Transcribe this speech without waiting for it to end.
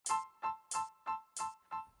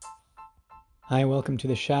Hi, welcome to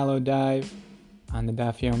the shallow dive on the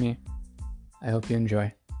Daf Yomi. I hope you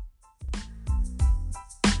enjoy.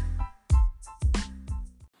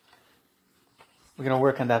 We're going to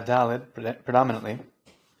work on Daf Daled predominantly,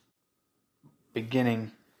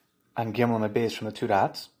 beginning on Gimel and the base from the two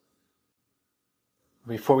dots.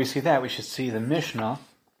 Before we see that, we should see the Mishnah,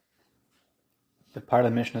 the part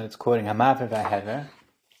of the Mishnah that's quoting Hamaver v'Hever,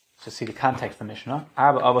 to see the context of the Mishnah.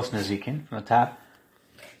 Arba Avos Nezikin, from the top,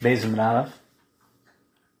 Beis and Aleph.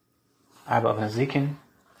 Arba Avos Nezikin,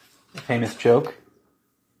 a famous joke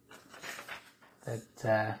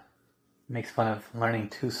that makes fun of learning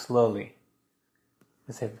too slowly.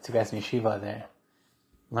 Let's say the two guys in yeshiva there,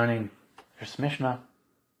 learning first Mishnah,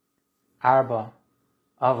 Arba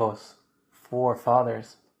Avos, 4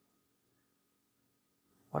 fathers.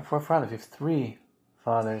 What 4 fathers? We have 3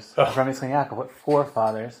 fathers. Avraham, Yitzchak, and Yaakov. What 4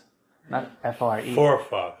 fathers? Not F-O-R-E. 4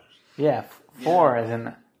 fathers. Yeah, 4 as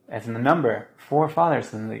in the number. 4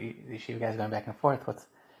 fathers. And the yeshiva guys going back and forth. What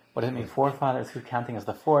does it mean? 4 fathers? Who's counting as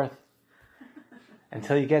the 4th?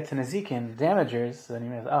 Until you get to Nezikin, damagers, so then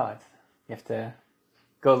you realize, you have to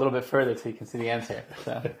go a little bit further so you can see the answer.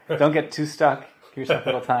 So don't get too stuck. Give yourself a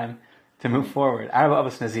little time to move forward. Arba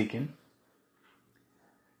Avos Nezikin.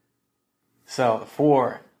 So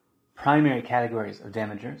 4 primary categories of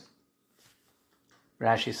damagers.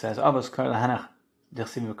 Rashi says, Avos kar lahanach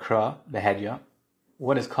d'chsiv kra behedya.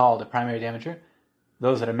 What is called a primary damager?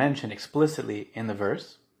 Those that are mentioned explicitly in the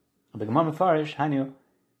verse. The Gemara Mefarish, Hanyu,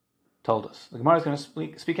 told us. The Gemara is going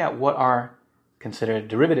to speak out what are considered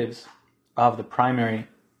derivatives of the primary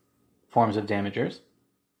forms of damagers.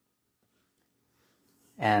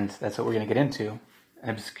 And that's what we're going to get into. An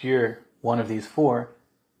obscure one of these 4.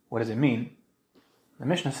 What does it mean? The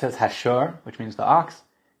Mishnah says Hashor, which means the ox,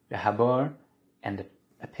 V'habor, and the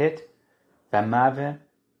pit, V'mave,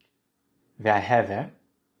 V'ahever.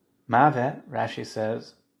 Mave, Rashi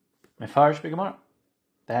says, Mefarish b'Gemara.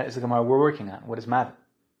 That is the Gemara we're working on. What is Mave?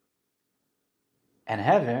 And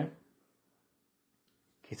Hever,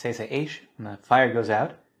 he says a Eish, when the fire goes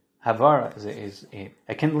out. Havara is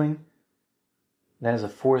a kindling. That is a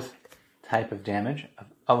 4th type of damage, of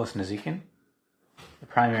Avos Nezikin, the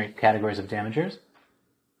primary categories of damagers.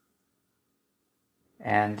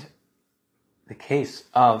 And the case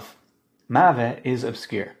of Mave is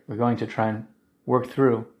obscure. We're going to try and work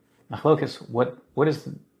through Machlokas, what is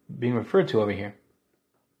being referred to over here.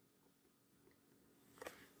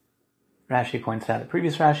 Rashi points out the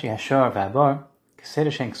previous Rashi, Hashor v'Habor,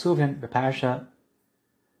 Keseder Shen Ksuvin, B'Parasha,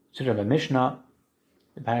 Sudra B'Mishnah,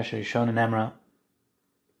 B'Parasha Rishon Nemra,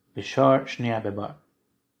 B'Shor Shnia B'Bar.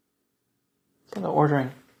 So the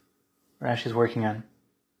ordering Rashi is working on,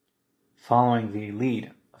 following the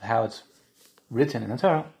lead of how it's written in the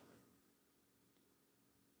Torah.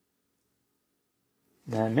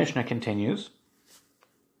 The Mishnah continues,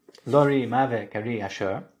 Lori Mave Kari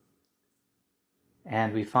Hashor,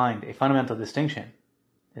 and we find a fundamental distinction,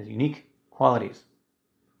 the unique qualities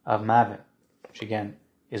of Mave, which again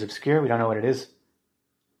is obscure, we don't know what it is,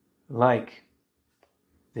 like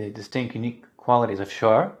the distinct unique qualities of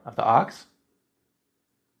Shor, of the ox,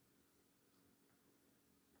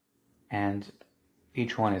 and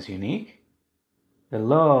each one is unique. The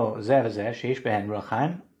Lo Zeh v'Zeh Sheish Behen Ruach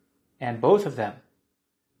Chaim, and both of them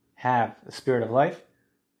have the spirit of life.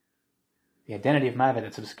 The identity of Mave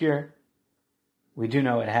that's obscure, we do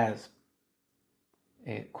know it has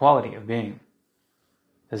a quality of being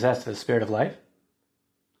possessed of the spirit of life,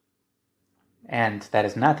 and that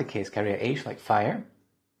is not the case. Kariya Eish, like fire,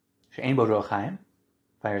 She'ein bo Ruach Chaim,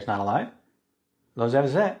 fire is not alive. Lo Zeh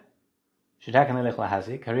v'Zeh Shedakan Lelech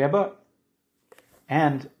Lahazik Kariya Bo.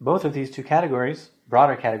 And both of these 2 categories,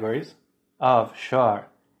 broader categories, of Shor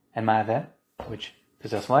and Mave, which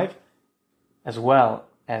possess life, as well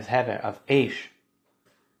as Hever of Eish,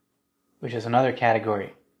 which is another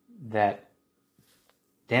category that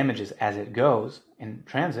damages as it goes in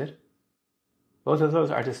transit, both of those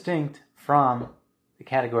are distinct from the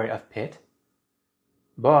category of pit,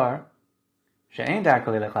 Bar, She'ein Darko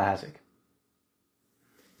Lelech Lahazik.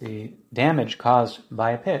 The damage caused by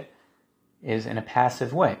a pit is in a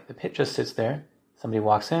passive way. The pit just sits there, somebody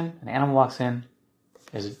walks in, an animal walks in,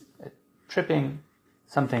 there's a tripping,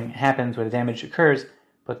 something happens where the damage occurs,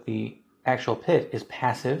 but the actual pit is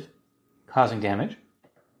passive, causing damage,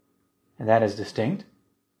 and that is distinct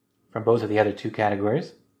from both of the other 2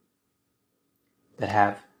 categories that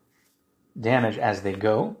have damage as they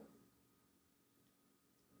go.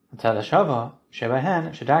 What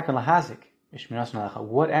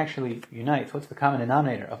actually unites, what's the common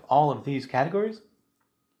denominator of all of these categories?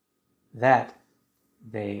 That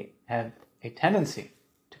they have a tendency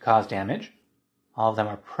to cause damage. All of them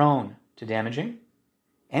are prone to damaging,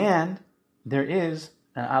 and there is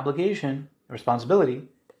an obligation, a responsibility,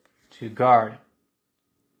 to guard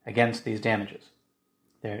against these damages.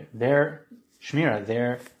 Their shmira,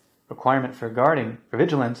 their requirement for guarding, for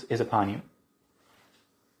vigilance, is upon you.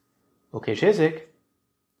 And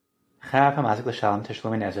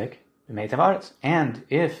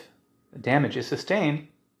if the damage is sustained,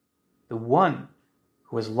 the one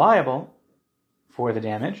who is liable for the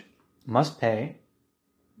damage must pay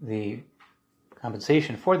the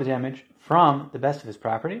compensation for the damage from the best of his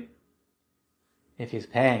property. If he's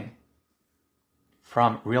paying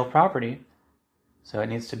from real property, so it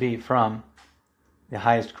needs to be from the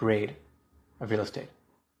highest grade of real estate.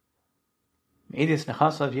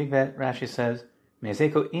 Rashi says, if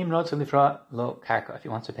he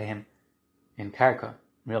wants to pay him in karka,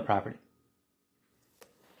 real property.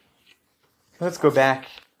 Let's go back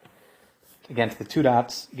again to the two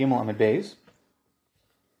dots, Gimel Amid Beis.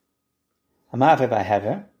 Hamave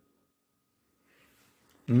v'heve.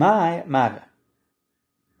 My mave.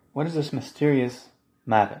 What is this mysterious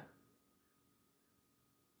mave?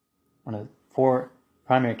 One of the four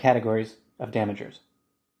primary categories of damagers.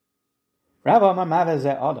 Rabba Amar mave ze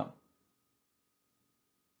Adam.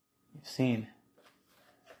 You've seen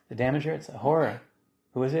the damager, it's a horror.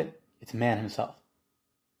 Who is it? It's man himself.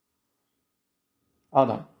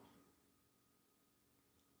 Adam.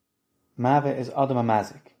 Mave is Adam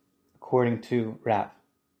Amazik, according to Rav.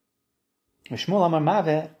 Shmuel Amar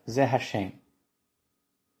Mave ze Hashem.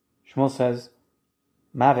 Shmuel says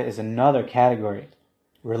Mave is another category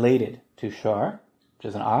related to Shar, which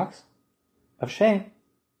is an ox, of Shem,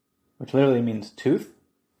 which literally means tooth.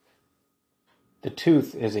 The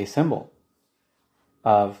tooth is a symbol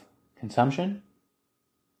of consumption.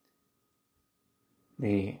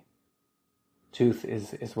 The tooth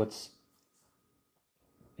is what's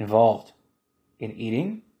involved in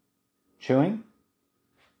eating, chewing,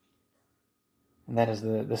 and that is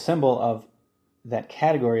the symbol of that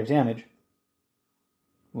category of damage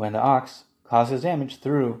when the ox causes damage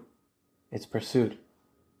through its pursuit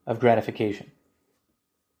of gratification.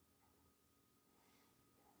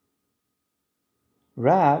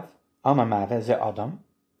 Rav, Amar Mave ze Adam.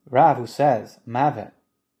 Rav, who says Mave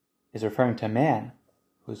is referring to man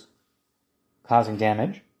who's causing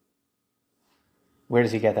damage. Where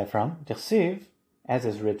does he get that from? Dichsiv, as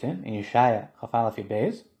is written in Yeshaya Chafal Afi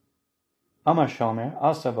Beis, Amar Shomer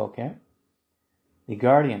Asa Boker, the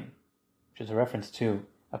guardian, which is a reference to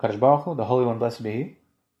HaKadosh Baruch Hu, the Holy One, blessed be He.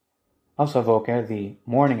 Asa Boker, the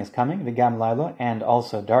morning is coming, the Gam Laila, and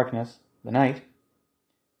also darkness, the night.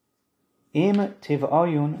 Im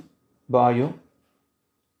tiv'ayun ba'ayu,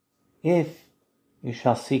 if you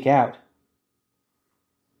shall seek out,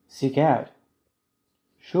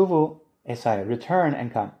 shuvu esaya, return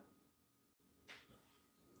and come.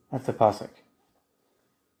 That's the pasuk.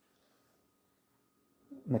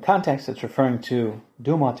 In the context, it's referring to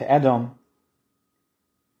Duma, to Edom,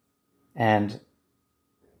 and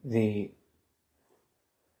the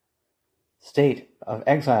state of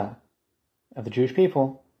exile of the Jewish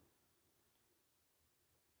people,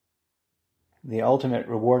 the ultimate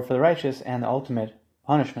reward for the righteous and the ultimate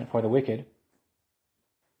punishment for the wicked.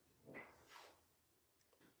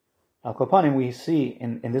 Al Kopanim, we see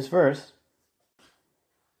in this verse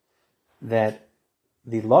that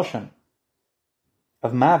the Lashon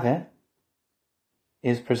of Mave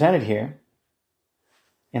is presented here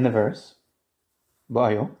in the verse,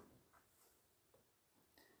 Ba'ayu,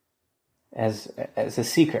 as a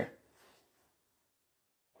seeker.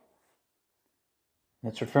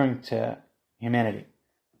 It's referring to humanity.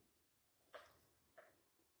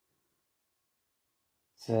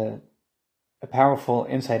 It's a powerful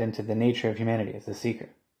insight into the nature of humanity as a seeker.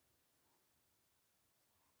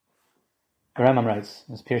 The Rambam writes,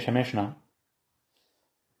 in his Pirush HaMishnah,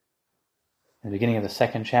 in the beginning of the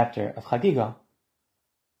second chapter of Chagiga,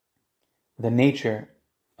 the nature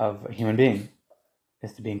of a human being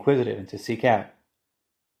is to be inquisitive and to seek out.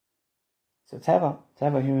 So it's have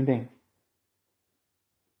a human being.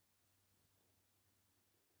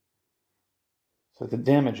 So the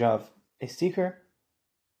damage of a seeker,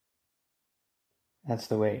 that's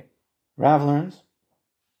the way Rav learns.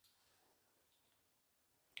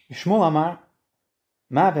 Shmuel Amar,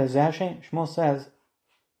 Mave ze Hashem. Shmuel says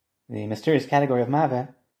the mysterious category of Mave,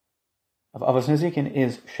 of Avos Nezikin,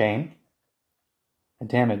 is shame, a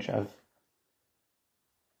damage of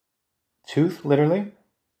tooth, literally.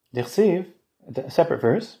 Dichsiv, a separate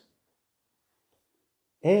verse.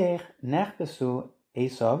 Eich nechbesu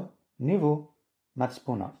Esav nivu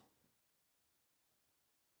matspunov.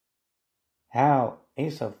 How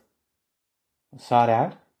Esav sought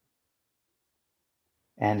out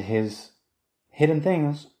and his hidden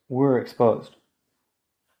things were exposed.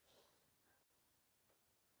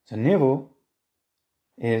 So nivu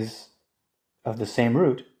is of the same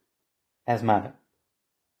root as mavet.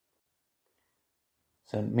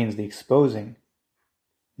 So it means the exposing.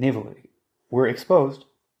 Nivu were exposed.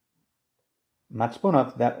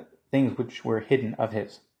 Matspunot, that things which were hidden of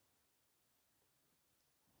his.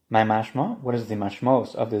 My mashma, what is the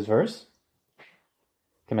mashmos of this verse?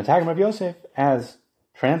 Kematagim Rav Yosef, as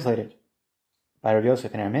translated by Rav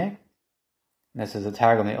Yosef in Aramaic. This is a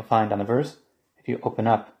targum that you'll find on the verse if you open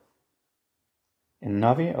up in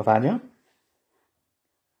Navi Ovadia.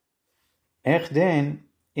 Echdein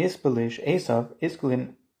ispelish Esav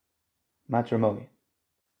iskulin matramovi.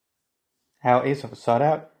 How Esav was sought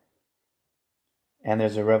out, and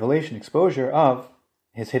there's a revelation, exposure of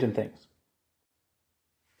his hidden things.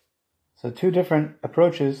 So two different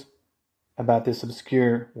approaches about this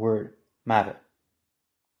obscure word, mavet.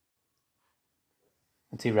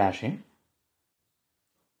 Let's see Rashi.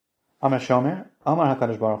 Amar Shomer, Amar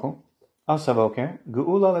HaKadosh Baruch Hu, Asa Boker,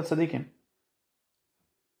 Geula letzadikim.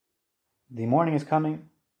 The morning is coming,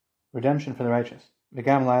 redemption for the righteous.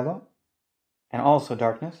 V'gam lailo, and also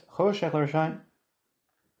darkness. Choshech l'rashayin,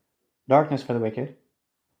 darkness for the wicked.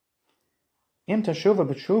 Im teshuva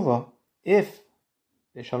b'tshuva, if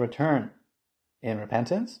they shall return in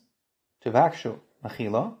repentance, to vakshu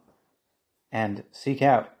machila, and seek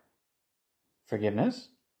out forgiveness.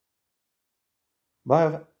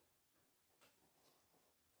 Bayu,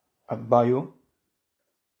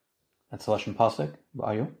 that's the Lashon Pasuk,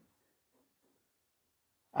 Bayu.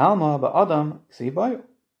 Alma ba'adam ksi bayu.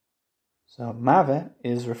 So Mave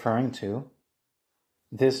is referring to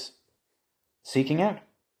this seeking out.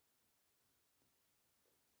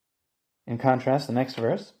 In contrast, the next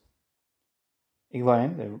verse,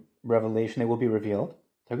 Iglaim, the revelation, they will be revealed.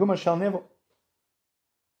 Targuma shel nivu.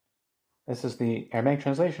 This is the Aramaic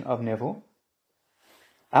translation of nivu.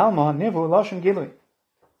 Alma nivu lashon gilui.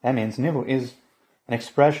 That means nivu is an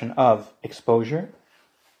expression of exposure.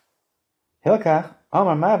 Hilkach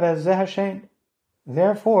amar mave zeh hashem.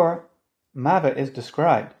 Therefore, mave is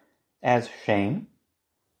described as shame,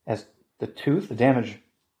 as the tooth, the damage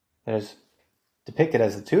that is depicted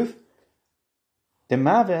as the tooth. The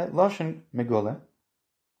mave lashon megula.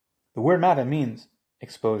 The word mave means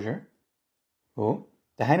exposure. The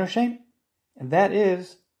hainu shame, and that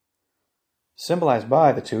is symbolized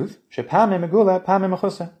by the tooth. Shepame megula, pame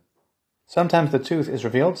mechusa. Sometimes the tooth is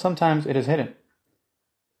revealed, sometimes it is hidden.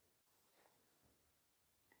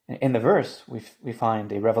 In the verse, we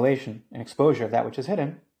find a revelation, an exposure of that which is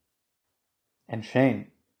hidden, and shame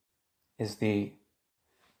is the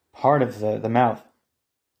part of the mouth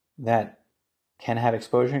that can have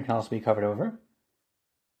exposure and can also be covered over.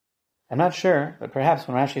 I'm not sure, but perhaps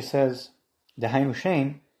when Rashi says Dehainu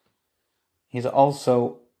Shame, he's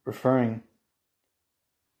also referring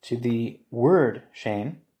to the word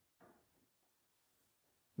shame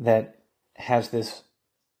that has this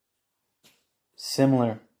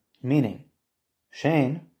similar meaning.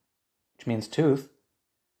 Shame, which means tooth,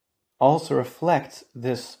 also reflects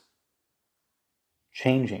this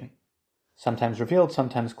changing, sometimes revealed,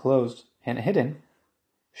 sometimes closed and hidden.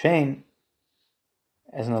 Shame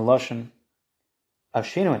as in the lashon of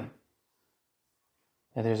shinui,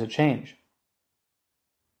 that there's a change,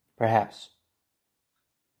 perhaps,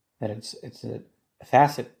 that it's a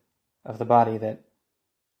facet of the body that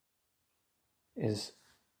is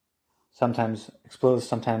sometimes exposed,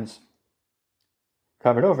 sometimes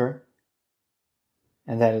covered over,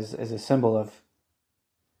 and that is a symbol of,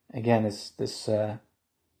 again, this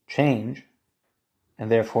change,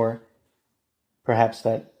 and therefore, perhaps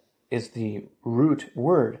that is the root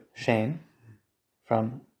word, shame,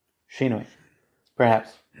 from shinui,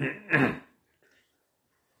 perhaps. In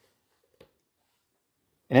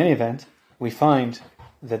any event, we find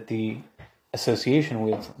that the association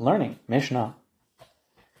with learning, Mishnah,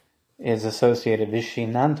 is associated with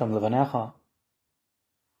Shinantam Levanecha.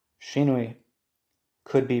 Shinui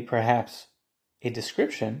could be perhaps a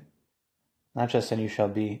description, not just that you shall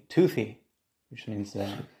be toothy, which means the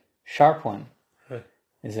sharp one,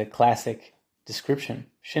 is a classic description,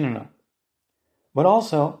 shinunu, but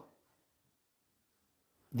also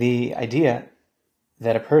the idea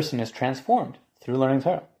that a person is transformed through learning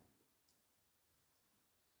Torah.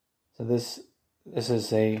 So this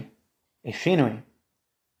is a shinui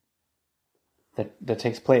that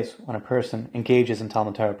takes place when a person engages in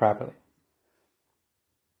Talmud Torah properly.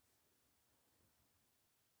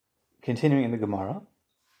 Continuing in the Gemara,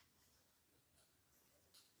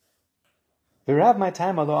 Rav my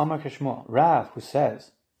time alo amar kishmo. Rav, who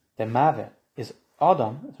says that Mave is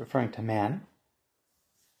Adam, is referring to man.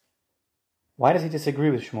 Why does he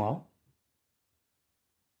disagree with Shmuel?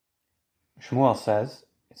 Shmuel says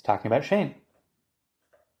it's talking about Shane.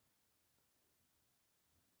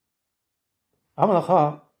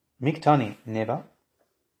 Amalacha miktani neva.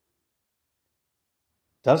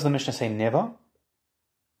 Does the Mishnah say neva?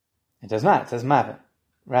 It does not. It says mave.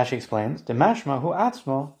 Rashi explains, the mashma hu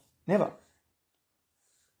atzmo neva.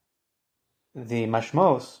 The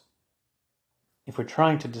mashmos, if we're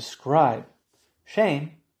trying to describe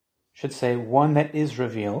Shane, should say one that is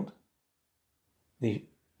revealed. If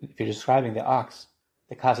you're describing the ox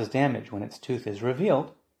that causes damage when its tooth is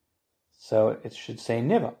revealed, so it should say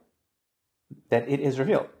niva, that it is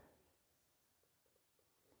revealed.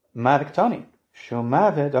 Maviktani,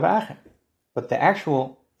 shumave dorachem. But the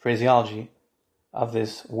actual phraseology of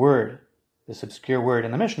this word, this obscure word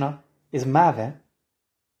in the Mishnah, is mave,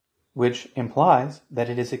 which implies that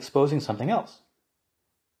it is exposing something else.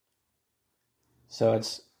 So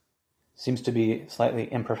it seems to be slightly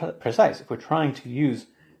imprecise. If we're trying to use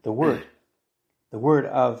the word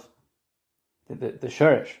of the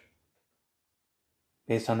shurish,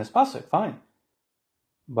 based on this pasuk, fine.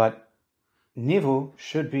 But nivu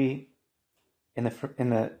should be in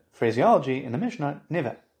the phraseology in the Mishnah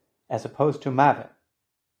niva, as opposed to mave,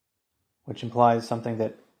 which implies something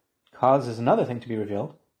that causes another thing to be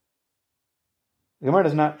revealed. The Gemara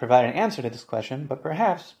does not provide an answer to this question, but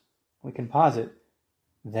perhaps we can posit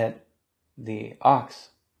that the ox,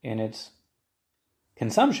 in its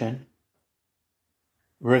consumption,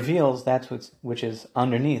 reveals that which is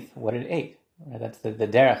underneath what it ate. That's the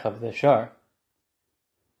derech of the shor,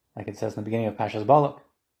 like it says in the beginning of Pashas Balak,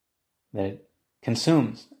 that it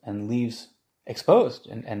consumes and leaves exposed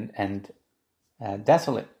and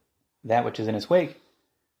desolate that which is in its wake.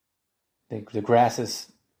 The grass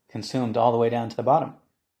is consumed all the way down to the bottom,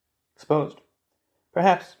 exposed.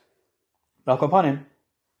 Perhaps, but upon him,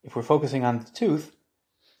 if we're focusing on the tooth,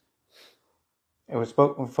 we're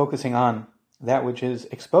focusing on that which is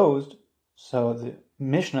exposed, so the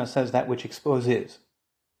Mishnah says that which exposes.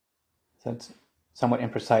 So it's somewhat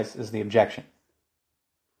imprecise is the objection.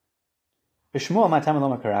 Why does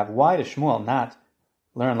Shmuel not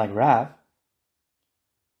learn like Rav?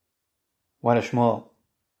 Why does Shmuel,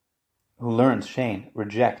 who learns Shane,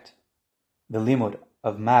 reject the limud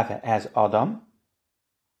of Mave as Adam?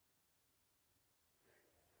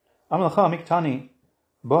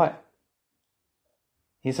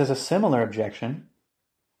 He says a similar objection.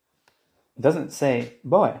 It doesn't say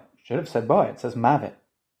boy. It should have said boy. It says Mave.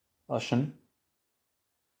 Lashon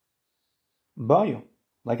boyu,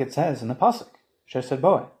 like it says in the pasuk. It should have said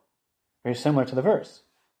boy. Very similar to the verse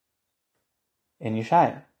in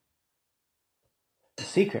Yeshaya. The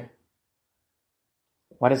seeker.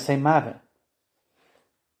 Why does it say Mave?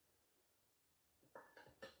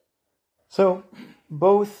 So,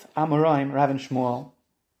 both Amoraim, Rav and Shmuel,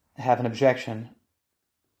 have an objection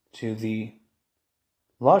to the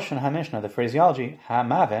Lashon HaMishnah, the phraseology,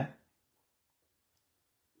 Ha-Mave.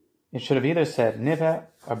 It should have either said Nive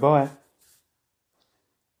or Boe.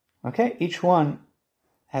 Okay, each one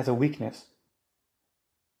has a weakness.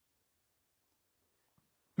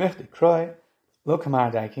 Mechti Kroi, Lo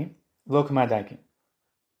Kamar Daiki.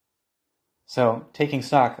 So, taking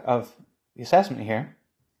stock of the assessment here,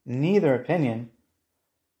 neither opinion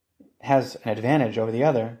has an advantage over the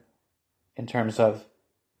other in terms of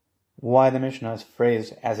why the Mishnah is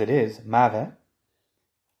phrased as it is, Mave.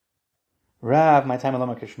 Rav, my time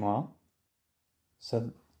aloma kishmuel.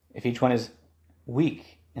 So if each one is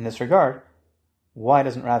weak in this regard, why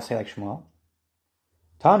doesn't Rav say like Shmuel?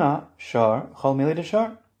 Tana, shor, chol mili de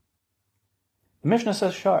shor. The Mishnah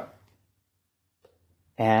says shor.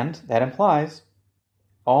 And that implies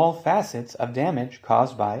all facets of damage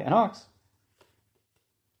caused by an ox.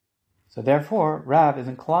 So therefore, Rav is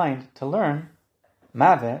inclined to learn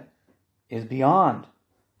Mave is beyond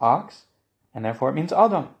ox, and therefore it means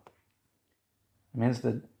Adam. It means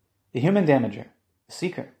the human damager, the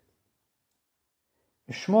seeker.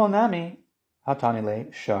 Shmuel Nami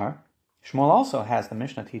Hatanile Shar. Shmuel also has the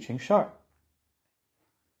Mishnah teaching Shar.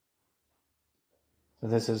 So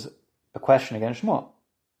this is a question against Shmuel.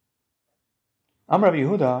 Rabbi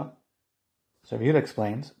Yehuda, so Rabbi Yehuda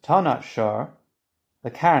explains, Tana Shar,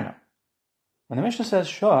 the Karna. When the Mishnah says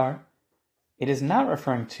Shar, it is not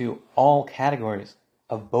referring to all categories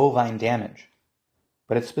of bovine damage,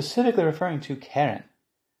 but it's specifically referring to Karen,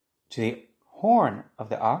 to the horn of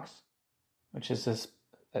the ox, which is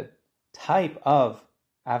a type of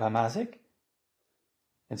avamazik.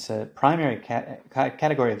 It's a primary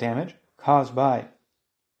category of damage caused by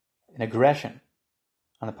an aggression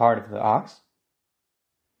on the part of the ox,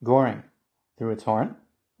 goring through its horn,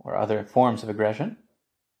 or other forms of aggression.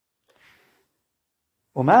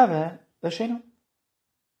 Umave l'shenu.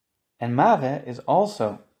 And mave is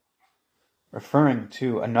also referring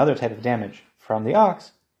to another type of damage from the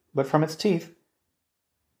ox, but from its teeth,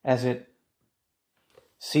 as it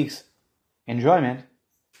seeks enjoyment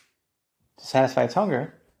to satisfy its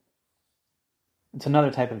hunger. It's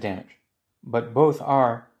another type of damage. But both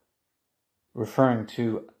are referring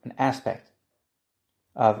to an aspect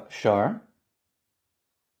of shor.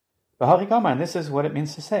 Bava Kama, and this is what it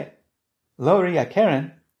means to say. Lo riya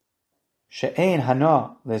keren she'ein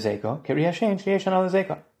hano lezeko k'riya shein she'yesh hano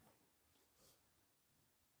lezeko.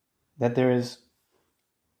 That there is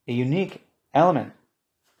a unique element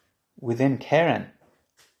within keren,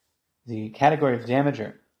 the category of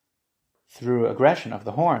damager, through aggression of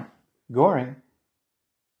the horn, goring,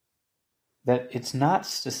 that it's not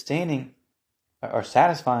sustaining or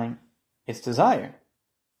satisfying its desire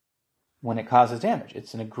when it causes damage.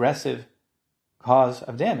 It's an aggressive cause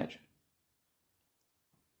of damage.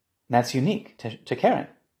 And that's unique to keren.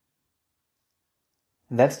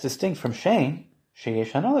 And that's distinct from shein,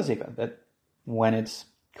 sheyesh hano lezeko, that when it's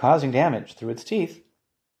causing damage through its teeth,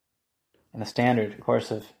 in the standard course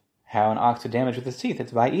of how an ox would damage with its teeth,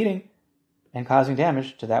 it's by eating and causing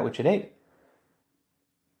damage to that which it ate.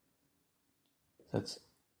 So it's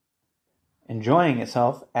enjoying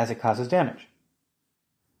itself as it causes damage.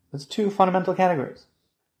 That's two fundamental categories.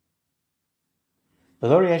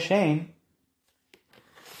 Below Shein,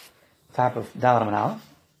 top of Dalet and Aleph,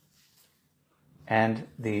 and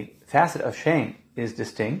the facet of Shein is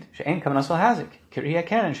distinct. She'ein kavanos lahazik, k'riya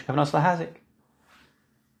keren she'kavanos lahazik.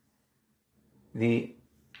 The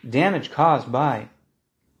damage caused by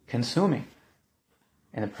consuming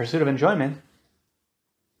in the pursuit of enjoyment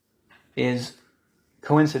is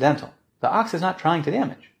coincidental. The ox is not trying to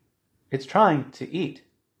damage. It's trying to eat,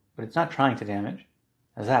 but it's not trying to damage.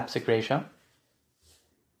 As that psik ratio,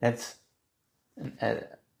 that's a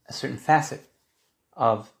certain facet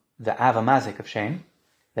of the avamazik of shein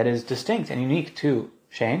that is distinct and unique to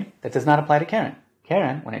shein that does not apply to keren.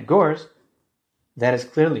 Keren, when it gores, that is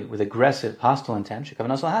clearly with aggressive, hostile intent.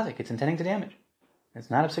 Shekavanos lahazik. It's intending to damage.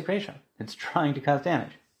 It's not a psik ratio. It's trying to cause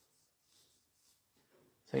damage.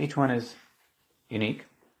 So each one is unique.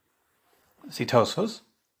 See Tosfos.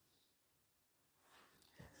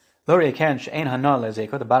 Lo re'eh keren she'ein hano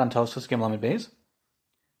lezeko, the bottom Tosfos, Gimel Amud Beis.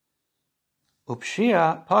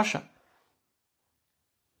 Upshia pasha.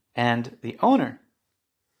 And the owner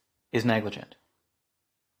is negligent.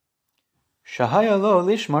 Shahaya lo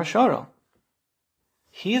lishmar sharo.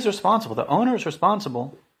 He is responsible. The owner is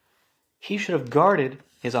responsible. He should have guarded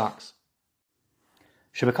his ox.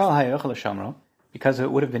 Shebekal hayochel shamro, because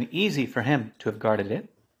it would have been easy for him to have guarded it.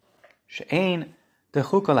 She'ein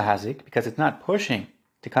dechuka lahazik, because it's not pushing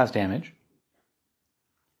to cause damage.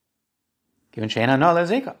 Given she'ein hano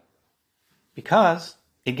lezeka, because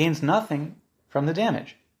it gains nothing from the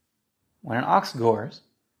damage. When an ox gores,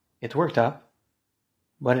 it's worked up,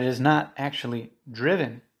 but it is not actually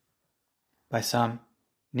driven by some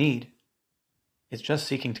need. It's just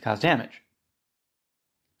seeking to cause damage.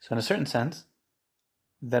 So in a certain sense,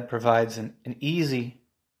 that provides an easy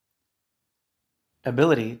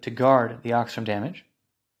ability to guard the ox from damage.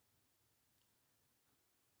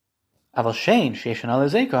 Aval shein sheyesh hano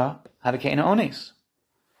lezeko havikein ones.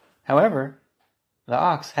 However, the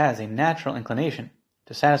ox has a natural inclination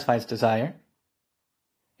to satisfy its desire,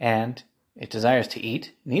 and it desires to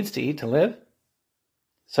eat, needs to eat to live.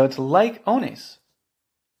 So it's like ones.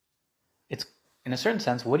 It's, in a certain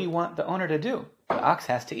sense, what do you want the owner to do? The ox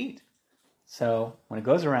has to eat. So when it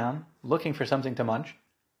goes around looking for something to munch,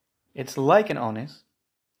 it's like an ones.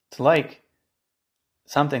 It's like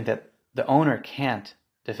something that the owner can't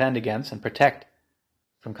defend against and protect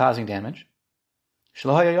from causing damage. He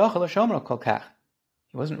wasn't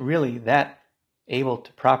really that able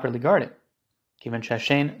to properly guard it.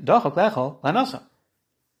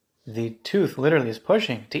 The tooth literally is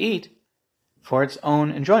pushing to eat for its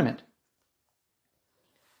own enjoyment.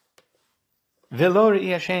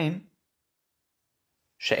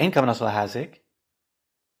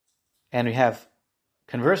 And we have,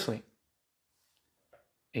 conversely,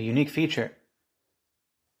 a unique feature.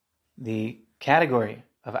 The category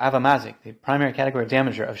of avamazik, the primary category of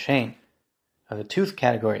damager of shein, of the tooth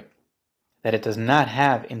category, that it does not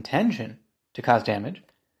have intention to cause damage,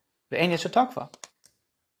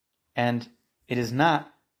 and it is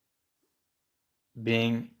not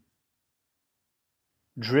being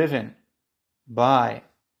driven by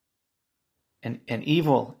an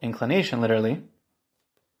evil inclination, literally,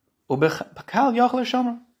 and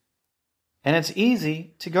it's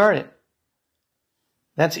easy to guard it.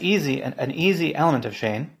 That's easy, an easy element of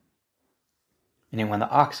shein, meaning when the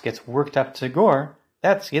ox gets worked up to gore,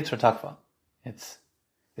 that's Yitzhar Takva. It's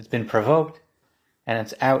been provoked, and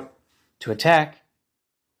it's out to attack.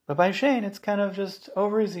 But by Shane, it's kind of just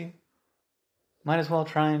over easy. Might as well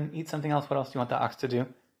try and eat something else. What else do you want the ox to do?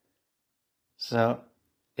 So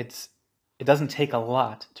it doesn't take a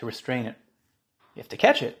lot to restrain it. You have to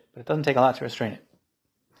catch it, but it doesn't take a lot to restrain it.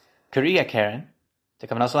 Kariya Karen,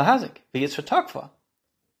 Tekavanasal Hazik, Yitzhar Takva.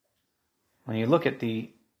 When you look at the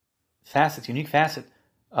unique facet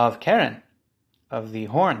of Karen, of the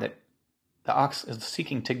horn that the ox is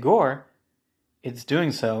seeking to gore, it's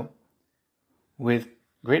doing so with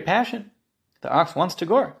great passion. The ox wants to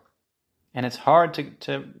gore, and it's hard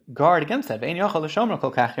to guard against that. When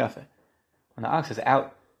the ox is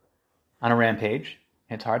out on a rampage,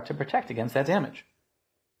 it's hard to protect against that damage.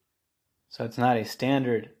 So it's not a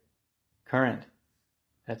standard current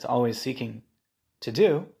that's always seeking to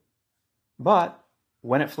do, but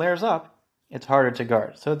when it flares up, it's harder to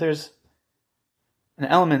guard. So there's an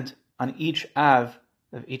element on each av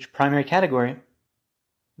of each primary category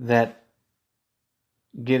that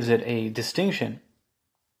gives it a distinction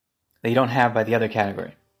that you don't have by the other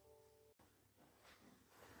category.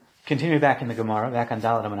 Continue back in the Gemara, back on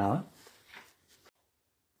Dalet Amanala.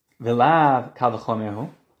 V'lav kal v'chomehu,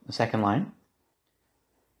 the second line.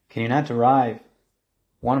 Can you not derive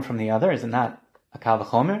one from the other? Is it not a kal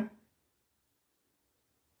v'chomer?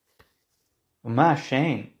 Uma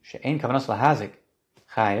shein kavanos lahazik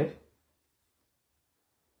chayiv.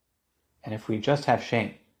 And if we just have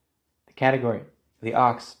shein, the category of the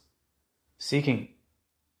ox seeking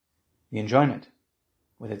the enjoyment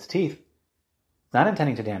with its teeth, not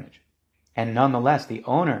intending to damage, and nonetheless the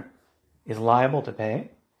owner is liable to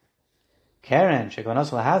pay, Karen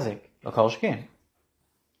shekavanos lahazik l'kol shkin.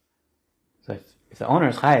 So if the owner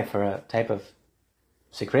is chayiv for a type of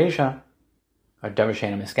sikresha, or davar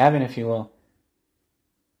she'eino miskavin, if you will,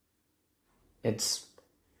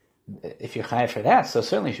 if you're chayiv for that, so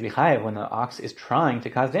certainly you should be chayiv when the ox is trying to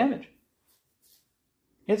cause damage.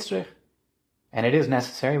 Yitzrich. And it is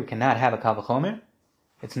necessary. We cannot have a kal v'chomer.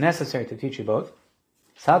 It's necessary to teach you both.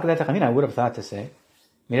 I would have thought to say,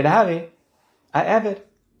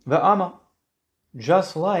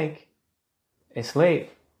 just like a slave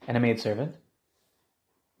and a maidservant,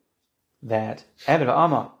 that eved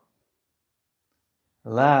v'ama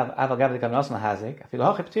lav aval gav d'kavanos lahazik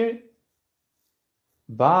afilu hachi p'tiri,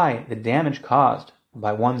 by the damage caused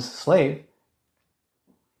by one's slave,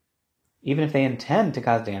 even if they intend to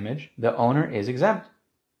cause damage, the owner is exempt.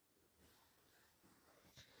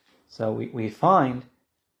 So we find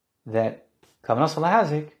that kavanos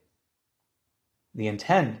lahazik, the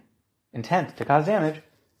intent to cause damage,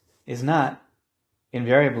 is not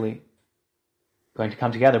invariably going to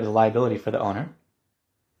come together with a liability for the owner.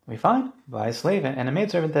 We find by a slave and a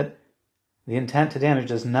maidservant that the intent to damage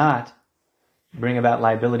does not bring about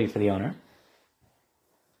liability for the owner.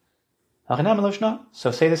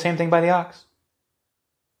 So say the same thing by the ox.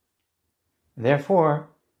 Therefore,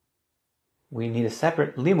 we need a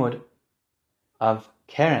separate limud of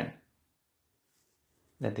Karen,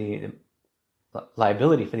 that the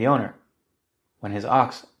liability for the owner when his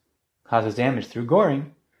ox causes damage through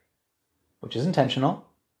goring, which is intentional,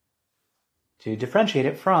 to differentiate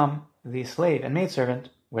it from the slave and maidservant,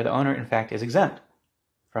 where the owner in fact is exempt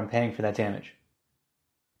from paying for that damage.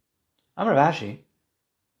 Amar Rashi,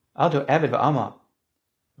 Aldo Eved v'ama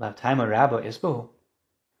lav taima rabo isbuhu.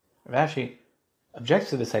 Rashi objects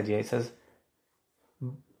to this idea. He says,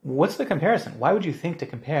 what's the comparison? Why would you think to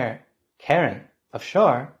compare Karen of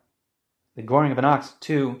Shor, the goring of an ox,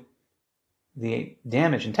 to the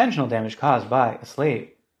damage, intentional damage caused by a slave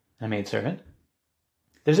and a maidservant?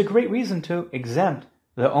 There's a great reason to exempt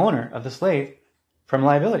the owner of the slave from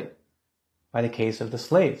liability by the case of the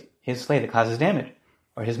slave, his slave that causes damage,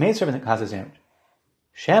 or his maidservant that causes damage.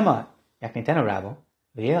 Shema yaknitenu rabo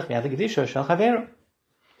v'yelech v'yad l'gedisho shel chaveru.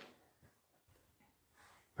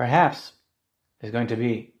 Perhaps there's going to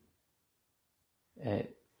be a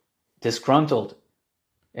disgruntled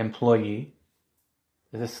employee.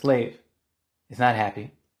 The slave is not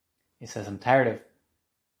happy. He says, I'm tired of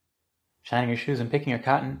shining your shoes and picking your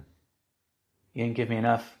cotton. You didn't give me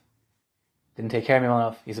enough. Didn't take care of me well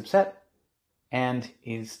enough. He's upset. And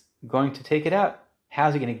he's going to take it out.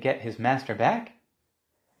 How's he going to get his master back?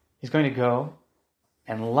 He's going to go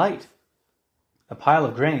and light a pile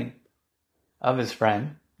of grain of his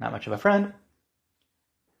friend, not much of a friend,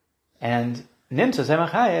 and nimtza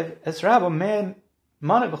zemachayev esrabo men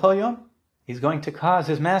manat b'chol yom. He's going to cause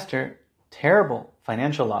his master terrible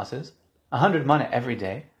financial losses, 100 mana every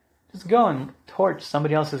day. Just go and torch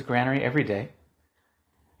somebody else's granary every day.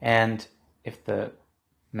 And if the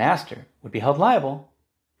master would be held liable,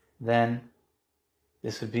 then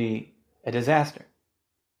this would be a disaster.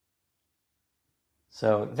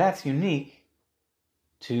 So that's unique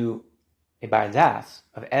to a bar das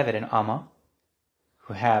of Eved and Amma,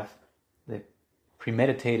 who have the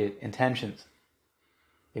premeditated intentions.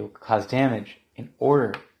 They will cause damage in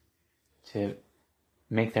order to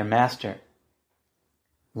make their master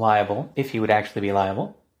liable, if he would actually be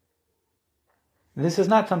liable. This is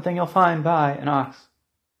not something you'll find by an ox.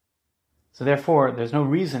 So therefore, there's no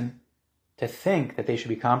reason to think that they should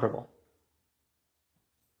be comparable.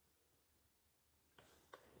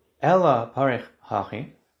 Ella parich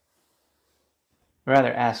hachi,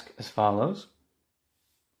 rather ask as follows.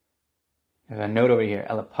 I have a note over here.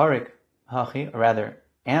 Ella parik hachi, or rather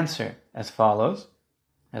answer as follows.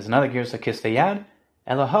 As another girsa kistayad.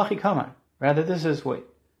 Ella hachi kamar. Rather, this is what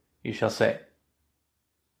you shall say.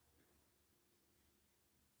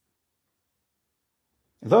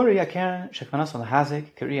 There's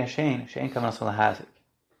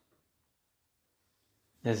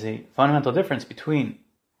a fundamental difference between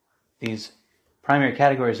these primary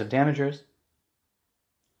categories of damagers.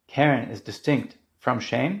 Karen is distinct from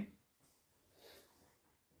Shane.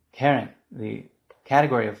 Karen, the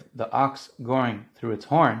category of the ox goring through its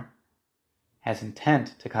horn, has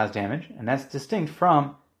intent to cause damage, and that's distinct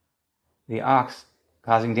from the ox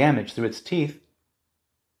causing damage through its teeth,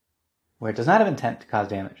 where it does not have intent to cause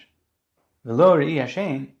damage.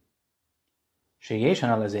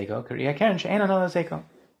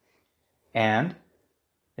 And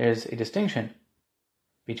there's a distinction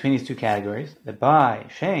between these two categories, that by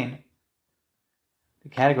Shane, the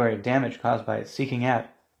category of damage caused by seeking out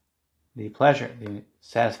the pleasure, the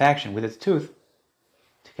satisfaction with its tooth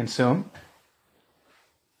to consume,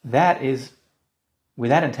 that is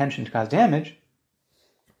without intention to cause damage,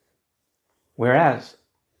 whereas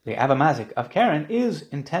the avamazik of Karen is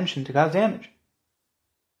intention to cause damage.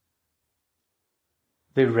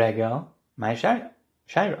 The regel my shaira.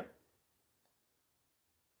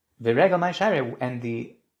 The regel my shaira, and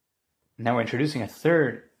now we're introducing a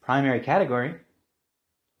third primary category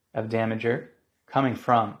of damager coming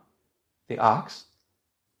from the ox,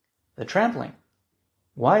 the trampling.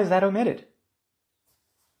 Why is that omitted?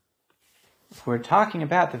 If we're talking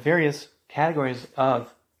about the various categories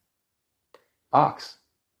of ox,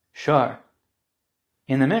 shor,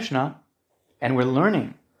 in the Mishnah, and we're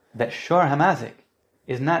learning that shor hamazik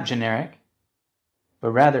is not generic,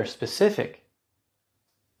 but rather specific,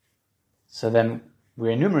 so then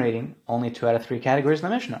we're enumerating only 2 out of 3 categories in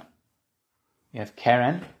the Mishnah. You have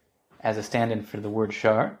Karen as a stand-in for the word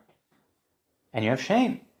shor, and you have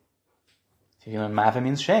Shane. So you learn Mava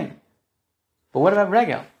means Shane. But what about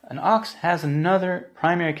regel? An ox has another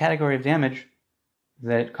primary category of damage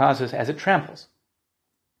that it causes as it tramples.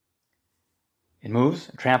 It moves,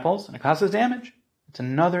 it tramples, and it causes damage. It's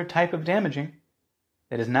another type of damaging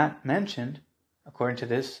that is not mentioned according to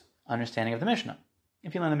this understanding of the Mishnah.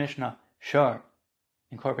 If you learn the Mishnah, shor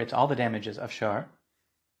incorporates all the damages of shor,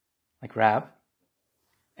 like Rab,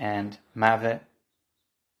 and Mave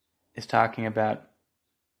is talking about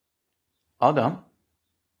Adam,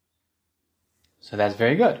 so that's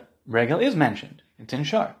very good. Regel is mentioned, it's in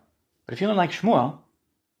shor. But if you learn like Shmuel,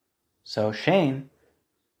 so Shane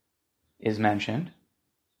is mentioned,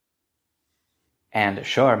 and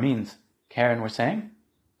shor means Karen, we're saying,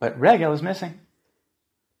 but regel is missing.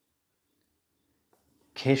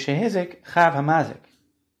 Keshehizik chav hamazik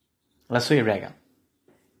lasui regel.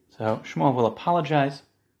 So Shmuel will apologize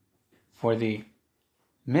for the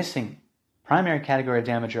missing primary category of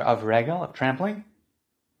damager of regel, of trampling.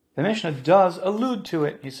 The Mishnah does allude to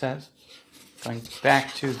it, he says. Going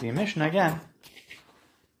back to the Mishnah again,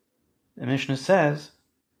 the Mishnah says,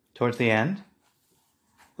 towards the end,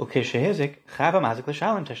 Ukeshehizik chav hamazik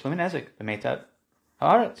l'shalim teshlumin ezik b'meitat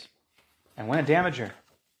haaretz. And when a damager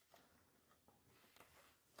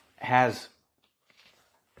has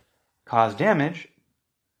caused damage,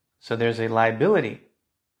 so there's a liability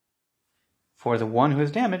for the one who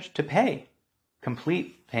is damaged to pay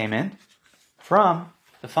complete payment from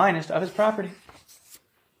the finest of his property.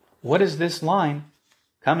 What is this line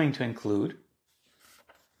coming to include?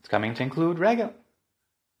 It's coming to include regel.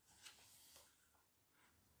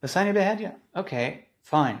 The Sani Behedya. Okay,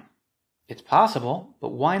 fine. It's possible,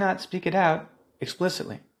 but why not speak it out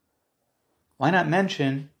explicitly? Why not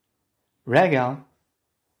mention regel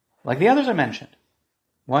like the others are mentioned?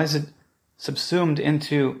 Why is it subsumed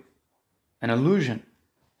into an allusion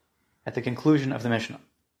at the conclusion of the Mishnah?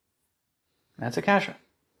 That's a kasha.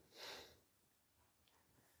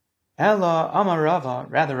 Ella Amar Rava,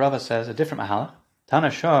 rather Rava says a different mahalach. Tana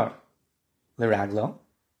shor liraglo.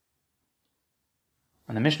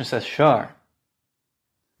 When the Mishnah says shor,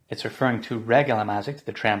 it's referring to regel hamazik, to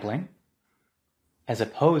the trampling, as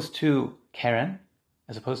opposed to keren,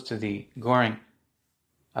 as opposed to the goring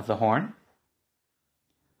of the horn.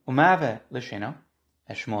 Umave l'sheno,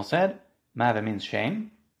 as Shmuel said, mave means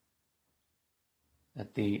shame,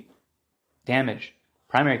 that the damage,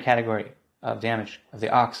 primary category of damage of the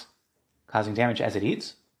ox, causing damage as it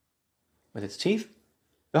eats with its teeth.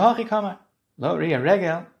 Bava Kama, lo ria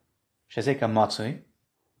regel shezeka matzui.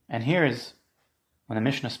 And here is when the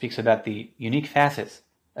Mishnah speaks about the unique facets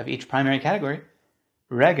of each primary category.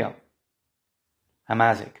 Regel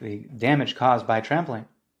hamazik, the damage caused by trampling,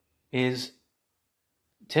 is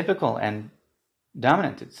typical and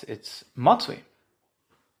dominant. It's matzui.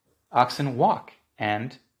 Oxen walk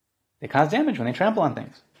and they cause damage when they trample on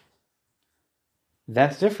things.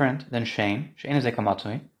 That's different than shein. Shein is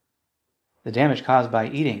ekamatzui. The damage caused by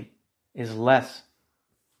eating is less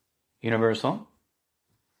universal.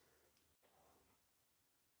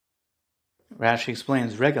 Rashi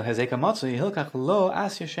explains, regel has ekamatzui hilkach lo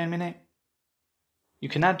asya shein minei. You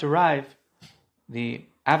cannot derive the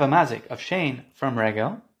avamazik of shein from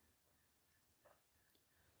regel,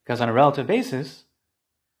 because on a relative basis,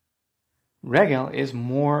 regel is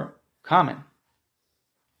more common.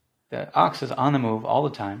 The ox is on the move all the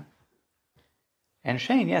time. And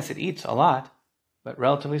shein, yes, it eats a lot, but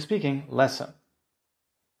relatively speaking, less so.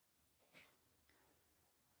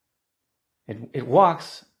 It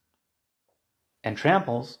walks and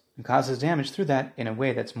tramples and causes damage through that in a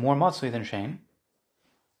way that's more matzui than shein,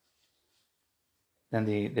 than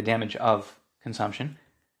the damage of consumption.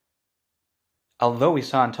 Although we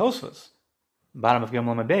saw in Tosfos, bottom of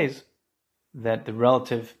Gimel Beis, that the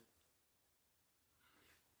relative,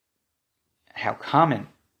 how common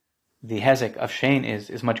the hezek of shein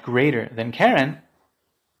is much greater than keren,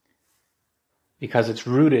 because it's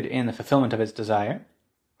rooted in the fulfillment of its desire,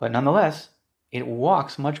 but nonetheless, it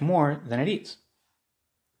walks much more than it eats.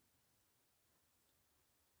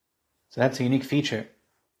 So that's a unique feature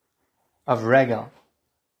of regel,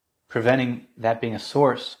 preventing that being a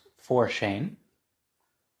source for shein.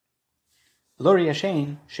 Loria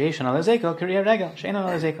shein, sheishan alazeko, kriya regel, shein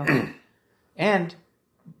alazeko. And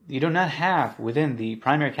you do not have within the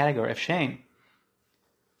primary category of shein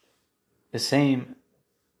the same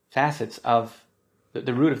facets of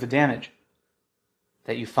the root of the damage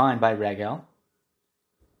that you find by regel.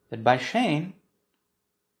 That by shein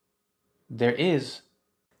there is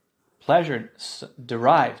pleasure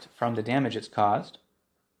derived from the damage it's caused,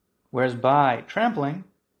 whereas by trampling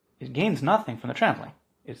it gains nothing from the trampling.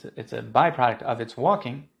 It's a byproduct of its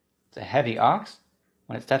walking. It's a heavy ox.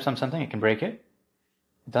 When it steps on something, it can break it.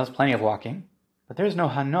 It does plenty of walking, but there is no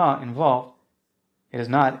hana involved. It is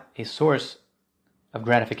not a source of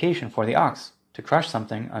gratification for the ox to crush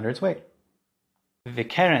something under its weight. The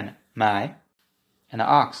keren mai, an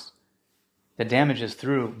ox that damages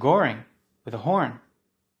through goring with a horn.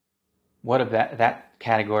 What of that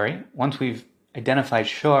category? Once we've identified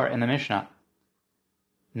shor in the Mishnah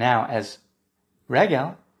now as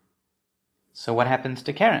regel, so what happens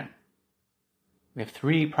to keren? We have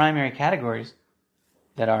three primary categories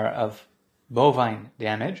that are of bovine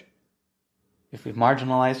damage. If we've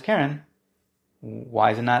marginalized keren,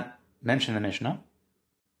 why is it not mentioned in the Mishnah?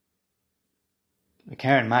 The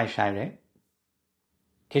keren mai shaire,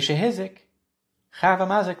 kishehizik, chava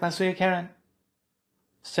mazik lasuya keren.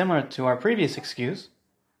 Similar to our previous excuse,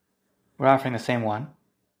 we're offering the same one.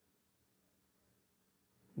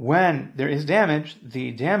 When there is damage,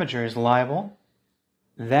 the damager is liable.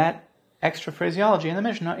 That extra phraseology in the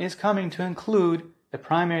Mishnah is coming to include the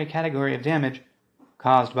primary category of damage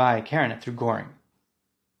caused by keren through goring.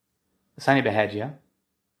 The Sani Behedya.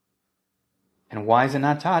 And why is it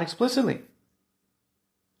not taught explicitly?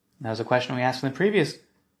 That was a question we asked in the previous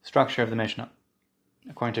structure of the Mishnah,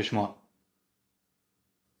 according to Shmuel.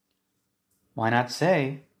 Why not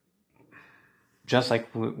say, just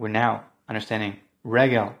like we're now understanding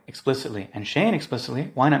regel explicitly and shein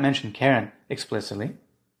explicitly, why not mention keren explicitly?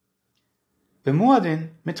 B'muadin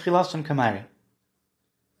mitchilasun kamari.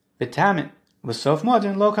 B'tamit v'sof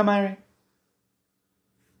muadin lo kamari.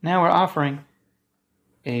 Now we're offering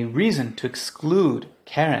a reason to exclude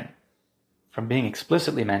keren from being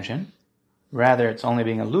explicitly mentioned. Rather, it's only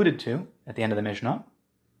being alluded to at the end of the Mishnah,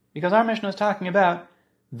 because our Mishnah is talking about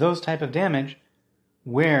those type of damage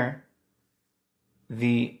where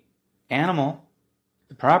the animal,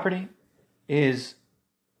 the property, is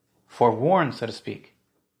forewarned, so to speak,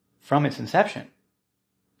 from its inception.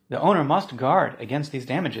 The owner must guard against these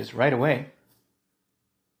damages right away.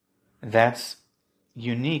 That's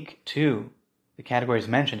unique to the categories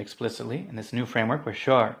mentioned explicitly in this new framework where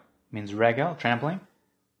shor means regel, trampling,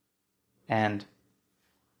 and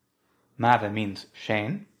Mava means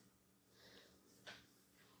shein,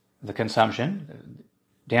 the consumption,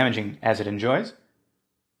 damaging as it enjoys.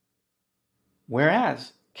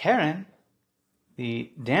 Whereas Keren,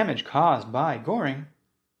 the damage caused by goring,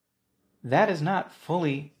 that is not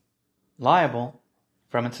fully liable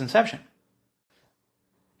from its inception.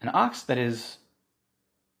 An ox that is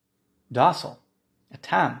docile, a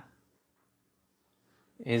tam,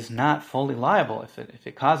 is not fully liable if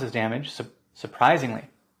it causes damage. Surprisingly,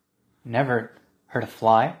 never hurt a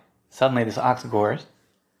fly. Suddenly this ox gores.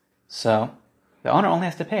 So the owner only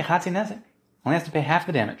has to pay chatzi nezek, only has to pay half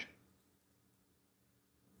the damage.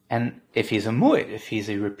 And if he's a mu'id, if he's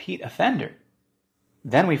a repeat offender,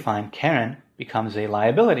 then we find Keren becomes a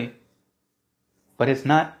liability, but it's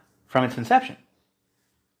not from its inception.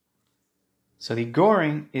 So the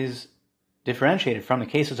goring is differentiated from the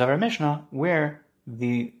cases of our Mishnah where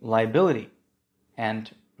the liability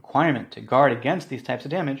and requirement to guard against these types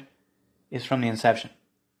of damage is from the inception.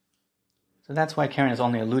 So that's why Keren is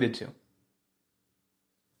only alluded to.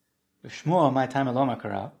 Shmuel, my time aloma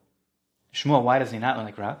karav. Shmuel, why does he not learn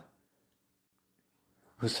like Rav?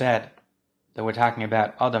 Who said that we're talking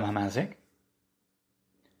about Adam Hamazik?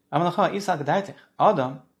 Adam Hatani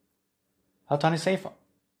Seifa.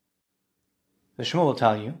 The Shmuel will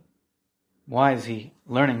tell you, why is he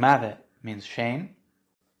learning Mavet means shein?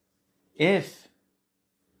 If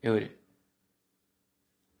it would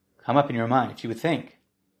come up in your mind, if you would think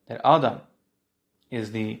that Adam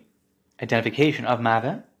is the identification of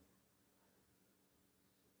Mavet,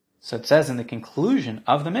 so it says in the conclusion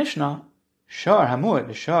of the Mishnah, Shor Hamud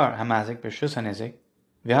b'Shor Hamazik b'Shus Hanizik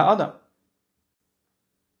v'ha Adam.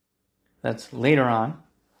 That's later on.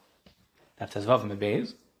 That says Vav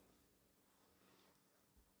Mebeis.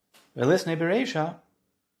 V'lisnei b'Reisha,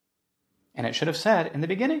 and it should have said in the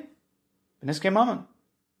beginning, B'niskei Mammon.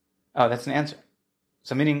 Oh, that's an answer.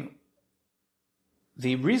 So meaning,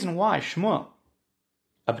 the reason why Shmuel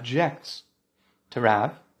objects to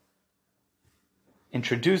Rav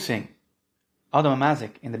introducing Adam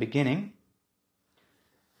Hamazik in the beginning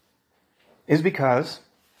is because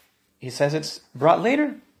he says it's brought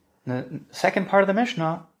later, in the second part of the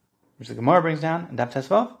Mishnah, which the Gemara brings down in Daf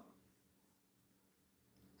Tesvav.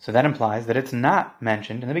 So that implies that it's not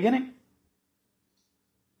mentioned in the beginning.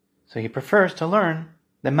 So he prefers to learn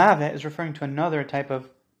that Mavet is referring to another type of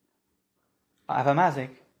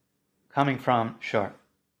Avamazik coming from Shor.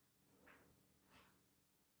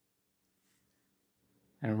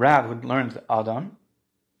 And Rav, who learns Adam,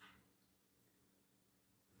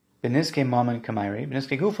 Beniske Mammon Kamairi,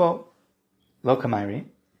 Beniske Gufo Lo Kamairi,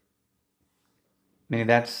 meaning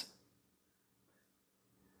that's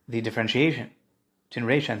the differentiation between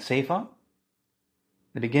Reisha and Seifa. In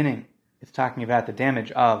the beginning, it's talking about the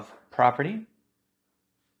damage of property,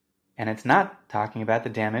 and it's not talking about the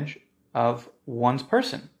damage of one's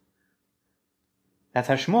person. That's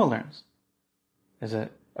how Shmuel learns. There's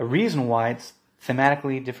a reason why it's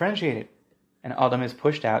thematically differentiated, and Adam is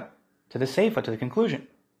pushed out to the Seifa, to the conclusion.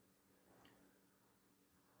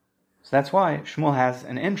 So that's why Shmuel has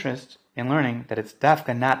an interest in learning that it's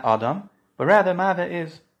dafka not Adam, but rather Mavet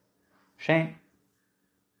is shein.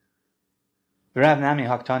 Rav Nami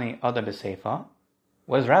Haktani Adam b'Seifa.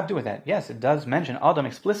 What does Rav do with that? Yes, it does mention Adam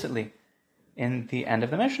explicitly in the end of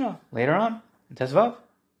the Mishnah, later on, in Tezvav.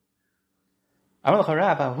 Amar l'cha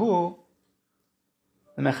Rav, ahu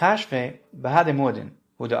l'mechashve b'hadei mudin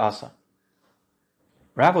hu da'asa.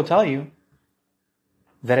 Rav will tell you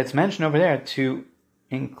that it's mentioned over there to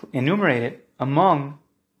enumerate it among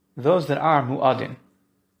those that are mu'adin.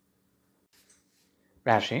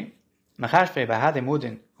 Rashi, mechashve b'hadei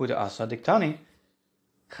mudin hu da'asa diktani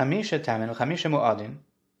chamisha tamin u'chamisha mu'adin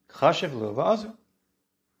chashiv lu va'azu.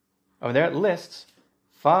 Over there it lists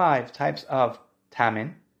 5 types of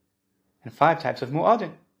tamin and 5 types of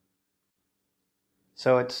mu'adin.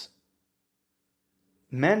 So it's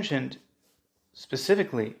mentioned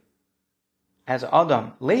specifically as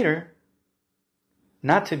Adam later,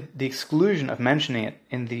 not to the exclusion of mentioning it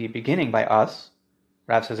in the beginning by us.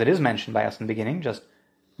 Rav says it is mentioned by us in the beginning, just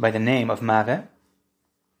by the name of Mavet.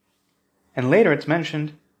 And later it's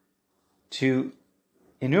mentioned to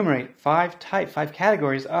enumerate 5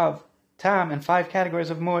 categories of tam and 5 categories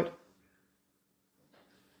of mu'ad.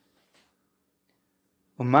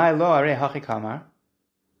 Umay lo arei hachi kamar,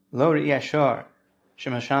 lo re'i ashor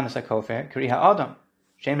shemasham esakofer, kri ha'adam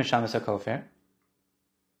shemasham esakofer.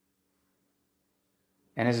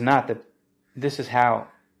 And it's not that this is how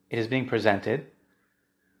it is being presented.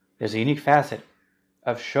 There's a unique facet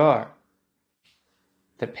of shor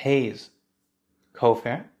that pays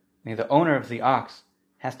kofer, meaning the owner of the ox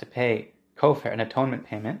has to pay kofer, an atonement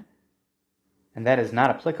payment. and that is not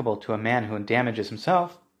applicable to a man who damages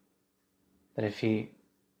himself, that if he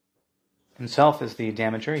himself is the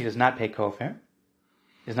damager, he does not pay kofar,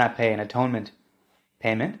 he does not pay an atonement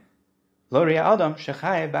payment. Lo ria adam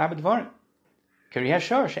shechayev ba'arba dvarim, k'riya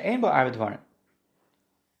shor she'ein bo arba dvarim.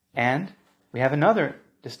 And we have another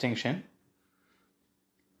distinction,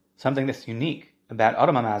 something that's unique about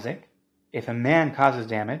adam hamazik. If a man causes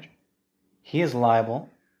damage, he is liable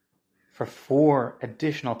for 4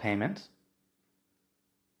 additional payments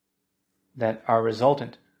that are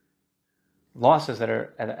resultant losses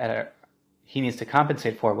that he needs to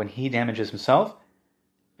compensate for when he damages himself,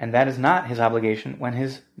 and that is not his obligation when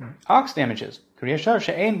his ox damages. If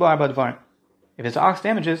his ox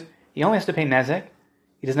damages, he only has to pay nezek.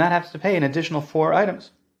 He does not have to pay an additional 4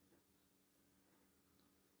 items.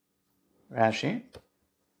 Rashi.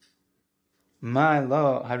 Ma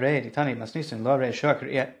lo hare ditani masnisin lo re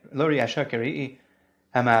shakari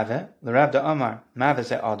hamave l'rav da Amar mave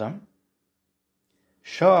ze adam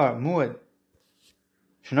shar muad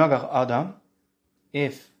shnogach adam.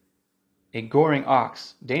 If a goring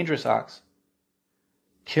ox, dangerous ox,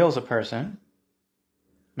 kills a person,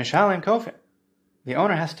 mishalim kofar, the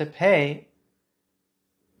owner has to pay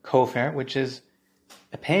kofar, which is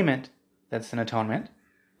a payment that's an atonement.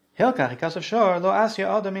 Hilkach ikasav shor lo asya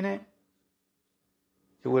adam ineh.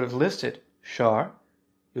 If it would have listed shar,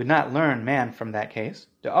 you would not learn man from that case.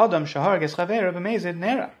 The adam shahar ges chaveru b'mezid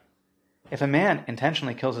nera. If a man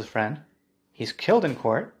intentionally kills his friend, he's killed in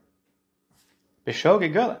court, b'shog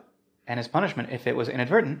gegola, and his punishment, if it was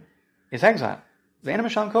inadvertent, is exile. Ve'ena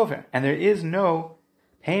mishal kofar, and there is no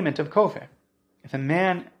payment of kofar. If a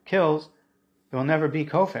man kills, there will never be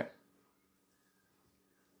kofar.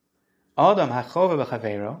 Adam hachova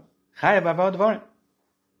b'chaveru chayav b'avad dvarim.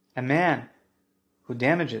 A man who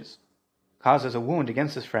causes a wound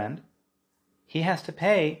against his friend, he has to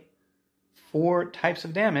pay 4 types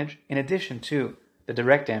of damage in addition to the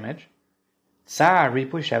direct damage. Tsar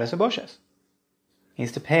ripui sheves aboshes. He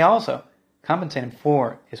needs to pay also, compensate him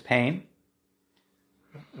for his pain.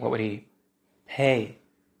 What would he pay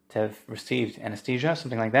to have received anesthesia,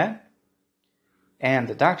 something like that? And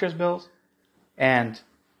the doctor's bills, and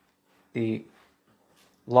the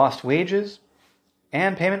lost wages,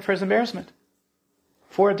 and payment for his embarrassment.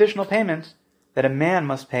 4 additional payments that a man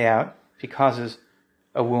must pay out if he causes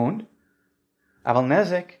a wound. Aval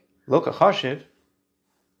nezek loka choshev,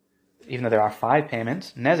 even though there are 5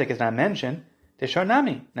 payments, nezek is not mentioned. Teshor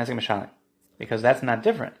nami nezek mishalim, because that's not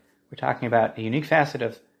different. We're talking about a unique facet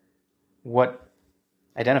of what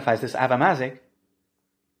identifies this avamazik.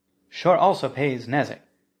 Shor also pays nezek.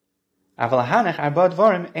 Aval hanech arba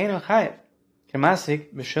dvarim einu chayev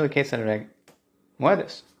kemasik b'shil ketzad reg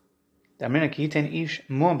moedes. We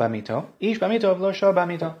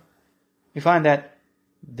find that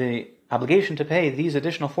the obligation to pay these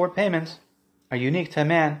additional 4 payments are unique to a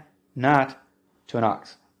man, not to an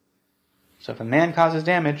ox. So if a man causes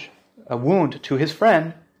damage, a wound to his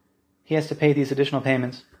friend, he has to pay these additional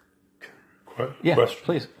payments. Question.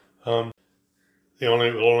 Please. They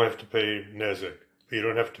only have to pay nezek, but you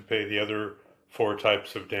don't have to pay the other 4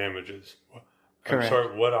 types of damages. Correct. I'm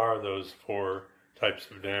sorry, what are those 4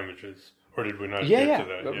 types of damages? Or did we not get to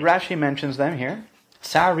that yet? Rashi mentions them here.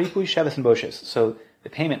 Sar ripui sheves and boshes. So the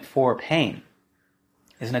payment for pain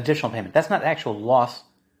is an additional payment. That's not actual loss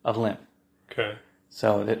of limb. Okay.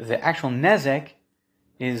 So the actual nezek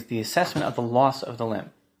is the assessment of the loss of the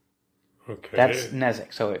limb. Okay. That's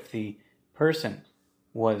nezek. So if the person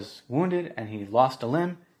was wounded and he lost a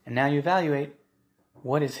limb, and now you evaluate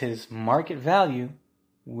what is his market value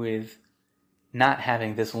with not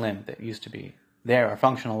having this limb that used to be there or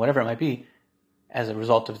functional, whatever it might be, as a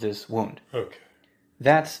result of this wound. Okay.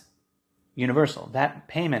 That's universal. That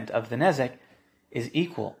payment of the nezek is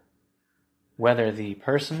equal whether the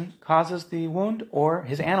person causes the wound or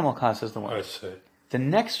his animal causes the wound. I see. The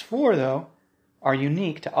next 4, though, are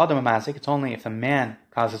unique to Adam Amazik. It's only if a man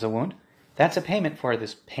causes a wound. That's a payment for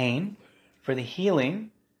this pain, for the healing,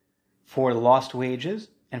 for lost wages,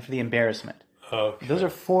 and for the embarrassment. Okay. Those are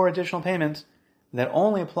 4 additional payments that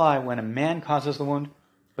only apply when a man causes the wound,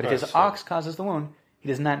 but if his ox causes the wound, he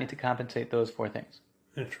does not need to compensate those 4 things.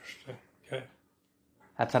 Interesting. Okay.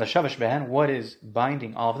 Hatzad HaShavash Behen, what is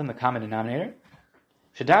binding all of them, the common denominator?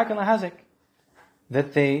 Shadak and Lahazik,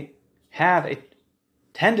 that they have a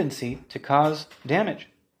tendency to cause damage.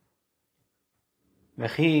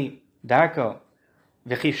 V'chi darko,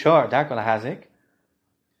 v'chi shor darko Lahazik,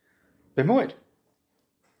 b'muad.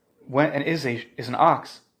 When is an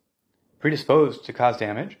ox predisposed to cause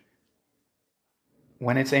damage?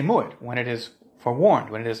 When it's a muad, when it is forewarned,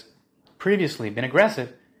 when it has previously been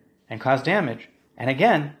aggressive and caused damage. And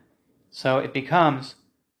again, So it becomes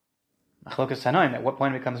machlokas tanoim. At what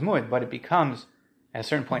point it becomes muid? But it becomes at a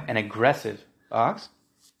certain point an aggressive ox.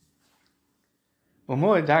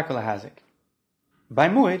 Umuid darkul hazik. By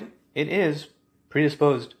muid, it is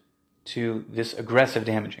predisposed to this aggressive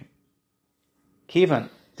damaging. Kivan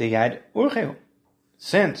deyad urcheu.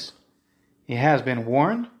 Since he has been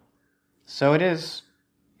warned, so it is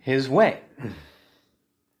his way.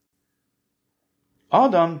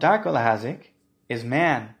 Adam darkul hazik is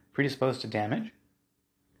man predisposed to damage.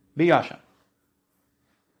 Biyasha.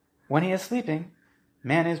 When he is sleeping,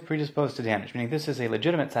 man is predisposed to damage, meaning this is a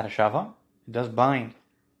legitimate tzadashava. It does bind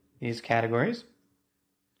these categories.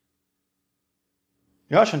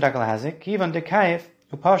 Yashan darkul hazik, kivan dekayif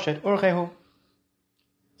upashet urchehu.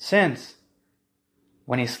 Since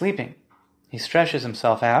when he's sleeping, he stretches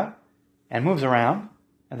himself out and moves around,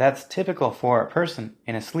 and that's typical for a person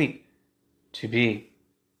in a sleep to be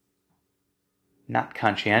not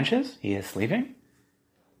conscientious, he is sleeping.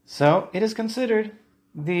 So it is considered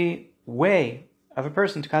the way of a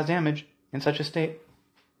person to cause damage in such a state.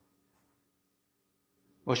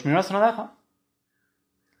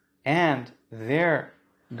 And their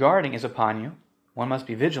guarding is upon you. One must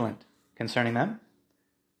be vigilant concerning them.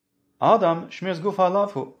 Adam shmiras gufa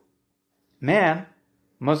lavhu. Man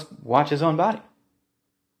must watch his own body.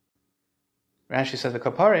 Rashi says the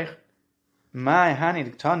kaparich, "My hani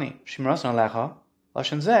diktani shmirasan alecha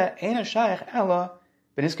lashon zeh eina shayach ela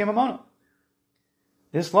b'niskem amono."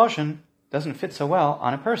 This lashon doesn't fit so well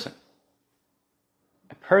on a person.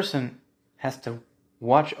 A person has to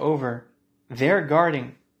watch over. Their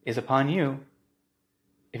guarding is upon you.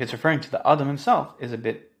 If it's referring to the Adam himself, is a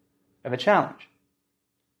bit of a challenge.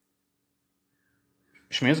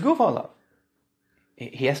 Shmiras gufa alav.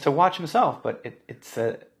 He has to watch himself, but it's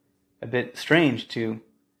a bit strange to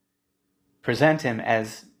present him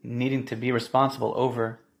as needing to be responsible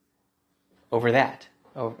over that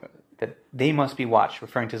they must be watched,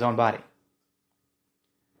 referring to his own body.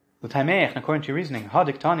 L'taimeich, according to your reasoning,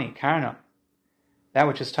 hadiktani karna, that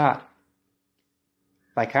which is taught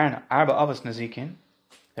by karna, arba avos nazikin,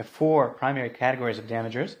 there are 4 primary categories of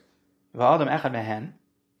damagers. V'adam echad mehen,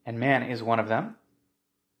 and man is one of them.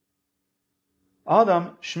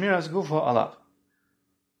 Adam shmiras gufo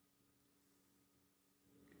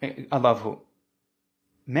alavhu.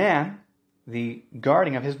 Man, the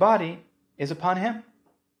guarding of his body is upon him.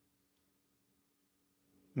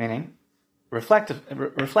 Meaning,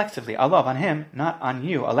 reflexively, alav, on him, not on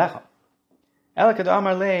you, alecha. Elakad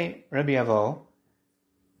amar le Rabbi Avo.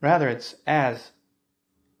 Rather, it's as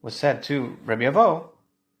was said to Rabbi Avo,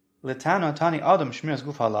 Litano tani adam shmiras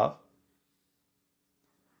gufa alav.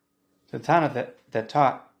 The Tana that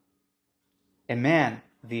taught a man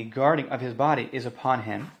the guarding of his body is upon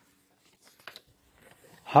him.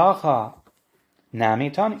 Hacha nami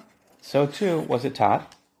tani. So too was it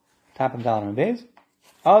taught. Top of Dalam Beis.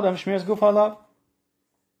 Adam shmiras gufa alav.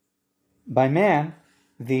 By man,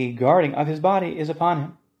 the guarding of his body is upon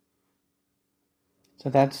him. So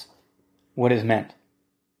that's what is meant.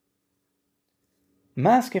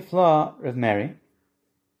 Maskifla Rav Meri.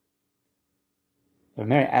 Rav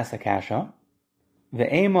Meri asked the kasha,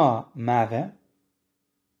 Ve'ema mave,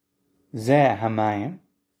 ze hamayim,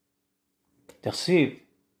 t'chsiv,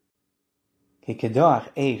 ki kedoach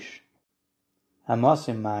eish,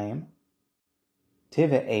 hamosim mayim,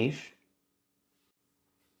 tive eish.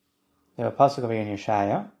 There are a pasuk over here in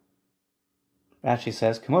Yeshaya. Rashi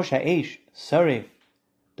says, K'mosha eish, sarif,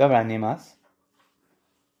 davar nimas.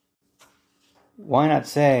 Why not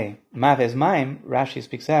say, mave is mayim? Rashi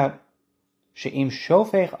speaks out, She'im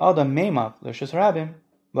shofech adam meimav l'shus rabim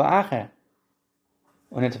va'acher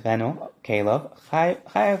unitavenu kelev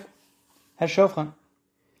chayev hashofchan.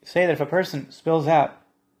 Say that if a person spills out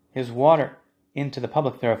his water into the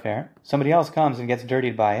public thoroughfare, somebody else comes and gets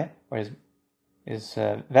dirtied by it, or his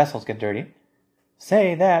vessels get dirty,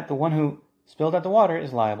 say that the one who spilled out the water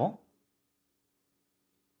is liable.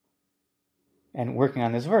 And working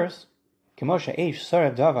on this verse, Kimosha eish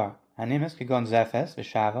sorev davar hanimis kigon zefes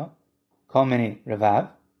v'shava Kol mini revav,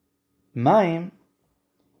 mayim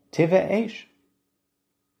tive eish.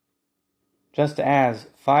 Just as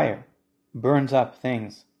fire burns up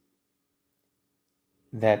things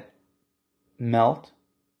that melt,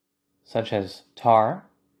 such as tar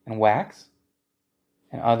and wax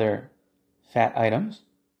and other fat items.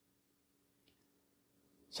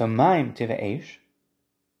 So mayim tive eish.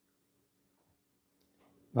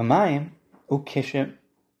 V'mayim ukimayim.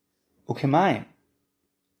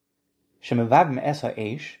 Shemevag me'esa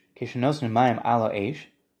eish, kishenosnu mayim ala eish,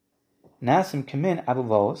 nasim kamin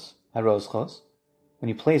abuvos harozchos. When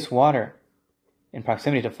you place water in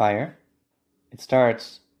proximity to fire, it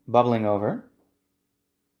starts bubbling over,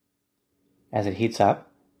 as it heats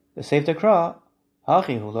up, the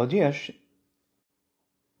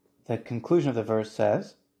conclusion of the verse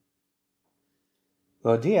says,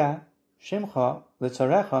 Lodia shimcha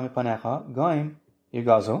litzarecha mipanecha goim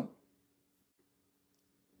yigazu,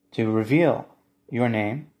 to reveal your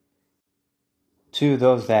name to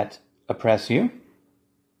those that oppress you,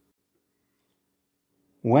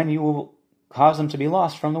 when you will cause them to be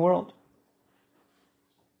lost from the world.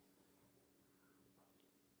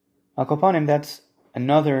 Al Kopanim, that's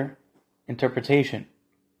another interpretation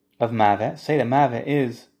of Mave. Say that Mave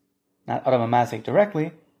is not Adam Amazik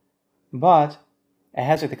directly, but a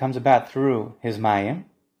hezek that comes about through his mayim,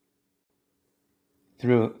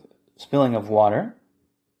 through spilling of water.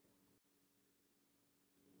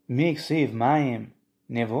 Mi ksiv mayim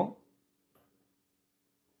nivu.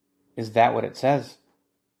 Is that what it says?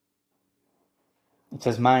 It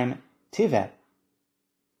says mayim tiveh.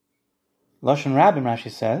 Lashon Rabbim, Rashi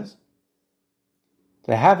says,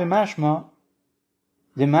 Tehave mashma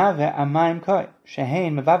demave amayim koi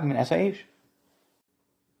shehein mevavim es haish.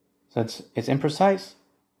 So it's imprecise.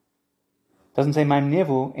 It doesn't say mayim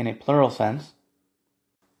nivu in a plural sense.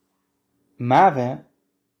 Mave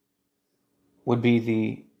would be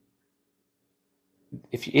the,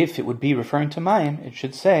 if it would be referring to mayim, it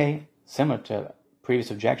should say, similar to previous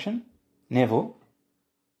objection, nivu,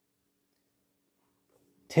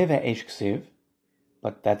 tive eish ksiv,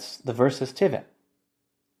 but that's the verse is tive.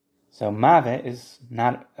 So mave is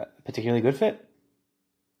not a particularly good fit.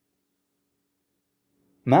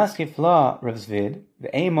 Maskif la Rav Zvid,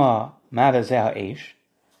 the ema mave zeh eish.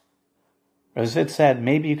 Rav Zvid said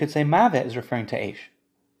maybe you could say mave is referring to eish.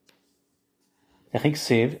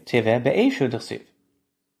 Ksiv tive be'eshu d'chsiv.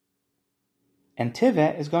 And tive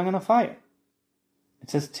is going on a fire. It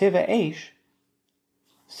says tive eish.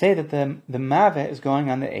 Say that the mave is going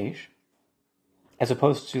on the eish, as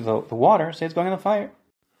opposed to the water. Say it's going on the fire.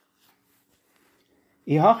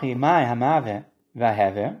 Ihachi mai hamave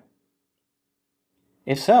v'hever.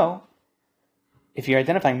 If so, if you're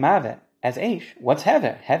identifying mave as eish, what's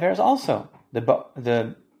hever? Hever is also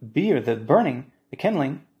the beer, the burning, the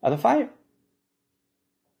kindling of the fire.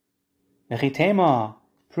 V'chitema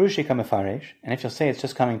prushika mefaresh. And if you'll say it's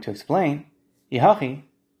just coming to explain, Ihachi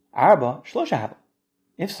arba shlosha haba.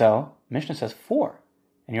 If so, Mishnah says 4,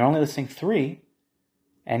 and you're only listing 3,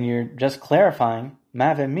 and you're just clarifying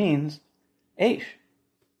mave means eish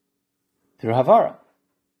through havara.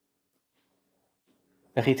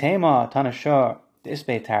 V'chitema tanashar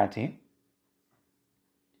d'isbei tarati.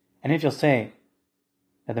 And if you'll say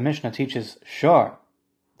that the Mishnah teaches shor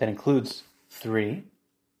that includes 3,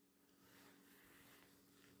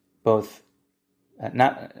 both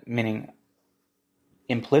not meaning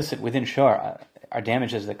implicit within shor are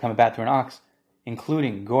damages that come about through an ox,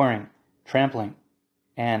 including goring, trampling,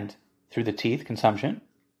 and through the teeth, consumption.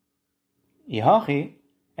 Ihachi,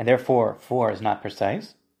 and therefore 4 is not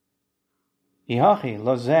precise. Ihachi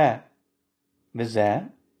lo zeh v'zeh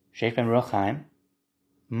sheikh ben ruach chaim,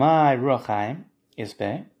 my ruach chaim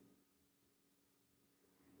isbe.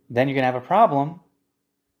 Then you're going to have a problem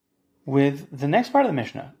with the next part of the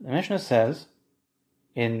Mishnah. The Mishnah says,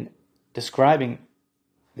 in describing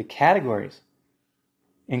the categories,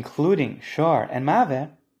 including shor and mave,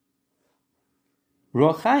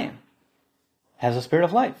 ruach chaim has a spirit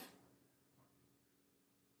of life.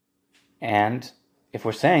 And if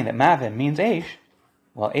we're saying that mave means eish,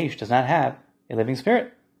 well, eish does not have a living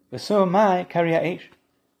spirit. V'su mai kariya eish.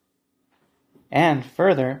 And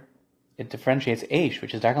further, it differentiates eish,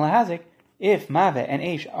 which is darkan lahazik. If mave and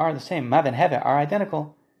eish are the same, mave and heve are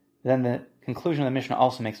identical, then the conclusion of the Mishnah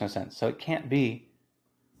also makes no sense. So it can't be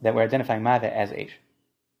that we're identifying mave as eish.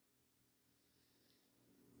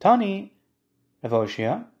 Tani Rav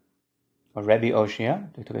Oshia, or Rebbe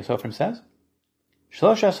Oshia, Dr. Sofrim says,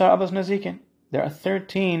 Shlosha asar abos nazikin. There are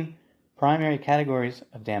 13 primary categories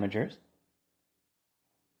of damagers.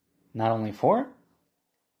 Not only 4,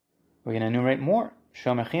 we're going to enumerate more.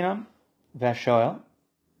 Shomer chinam, v'ashoel,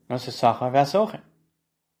 nosesachar, v'asochen.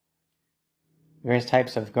 Various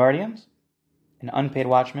types of guardians, an unpaid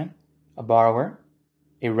watchman, a borrower,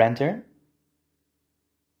 a renter.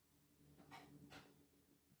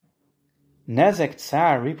 Nezek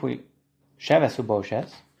tsar ripui sheves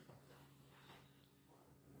uboshes.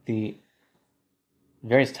 The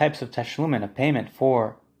various types of tashlumin, of payment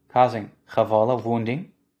for causing chavala,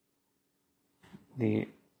 wounding, the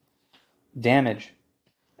damage,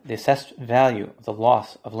 the assessed value of the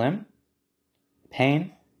loss of limb,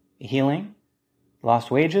 pain, healing, lost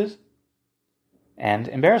wages, and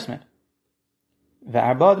embarrassment.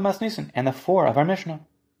 Ve'arbad masnisin, and the 4 of our Mishnah,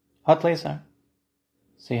 hot lesar.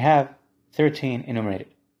 So you have 13 enumerated.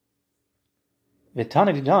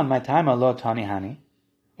 V'tani didon my time lo tani hani.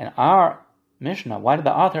 And our Mishnah, why did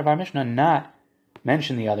the author of our Mishnah not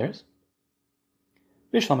mention the others?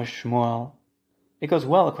 Bishlam Shmuel. It goes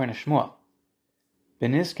well according to Shmuel.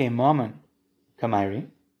 Beniske Mammon Kamairi,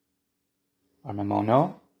 or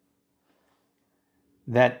Mamono,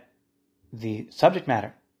 that the subject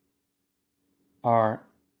matter are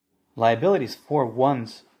liabilities for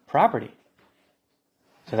one's property.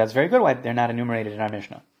 So that's very good why they're not enumerated in our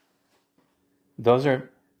Mishnah. Those are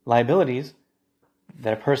liabilities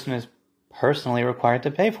that a person is personally required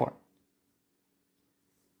to pay for.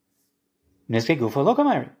 Niske Gufa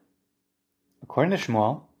Lokamari. According to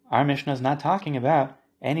Shmuel, our Mishnah is not talking about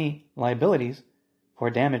any liabilities for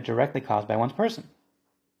damage directly caused by one's person.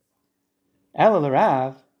 Ela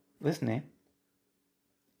l'Rav, listening,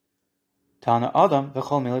 Tana Adam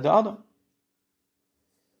v'chol mila da Adam.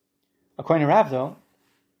 According to Rav, though,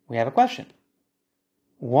 we have a question.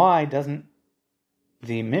 Why doesn't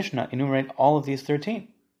the Mishnah enumerate all of these 13?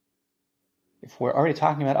 If we're already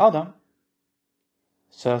talking about Adam,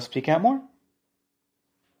 so speak out more.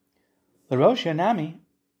 L'Roshia Nami,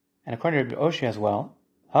 and according to Roshia as well,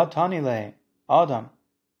 Ha Tani le Adam,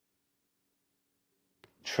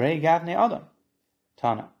 Trey Gavne Adam,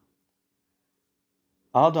 Tana.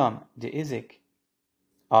 Adam de Izik,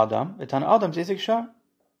 Adam, the Tana Adam de Izik Shar.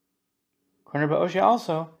 According to Roshia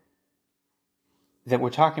also, that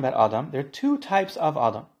we're talking about Adam, there are two types of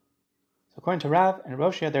Adam. So according to Rav and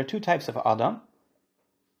Roshia, there are two types of Adam.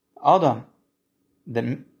 Adam,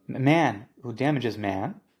 the man who damages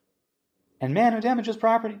man, and man who damages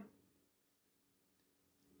property.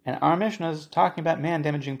 And our Mishnah is talking about man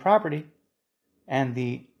damaging property, and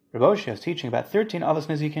the Roshia is teaching about 13 Avos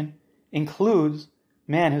Nezikin includes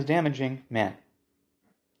man who's damaging man.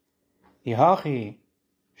 Ihachi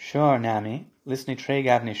Shor Nami, Lisni Trey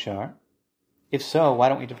Gavni Shor. If so, why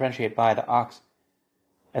don't we differentiate by the ox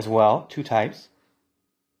as well, two types?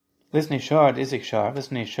 Lisni Shor Dizik Shor,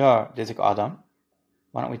 Lisni Shor Dizik Adam.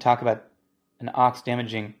 Why don't we talk about an ox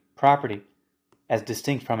damaging property as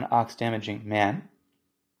distinct from an ox damaging man?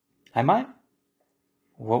 I might.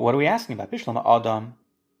 What are we asking about? Bishlam Adam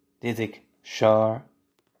Dizik Shor.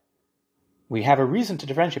 We have a reason to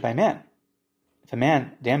differentiate by man. If a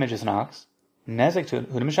man damages an ox, nezek to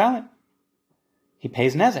hudim shalim, he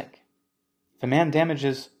pays nezek. If a man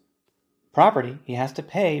damages property, he has to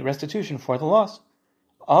pay restitution for the loss.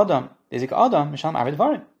 Adam dizik Adam mishalim avid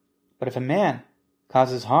varim. But if a man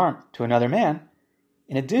causes harm to another man,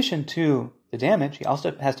 in addition to the damage, he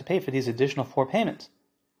also has to pay for these additional 4 payments.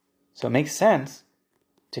 So it makes sense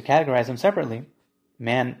to categorize them separately: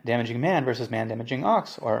 man damaging man versus man damaging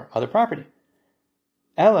ox or other property.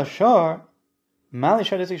 Ela shor, mali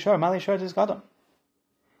shor dizik shor, mali shor dizik Adam.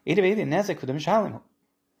 Nezek hudim shalim.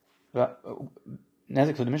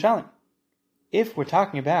 If we're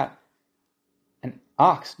talking about an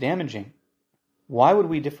ox damaging, why would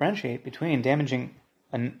we differentiate between damaging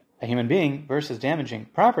a human being versus damaging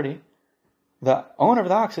property? The owner of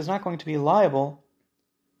the ox is not going to be liable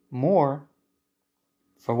more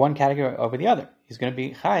for one category over the other. He's going to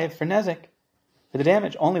be chayiv for nezek, for the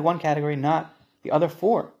damage. Only one category, not the other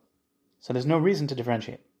 4. So there's no reason to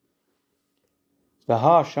differentiate.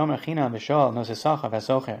 V'ha shomer china v'shol nosesacha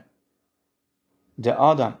v'asocher de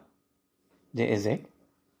Adam de Izik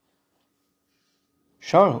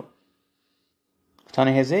Sharhu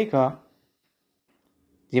Ktani Hezeka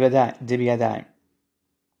Dibiyadayim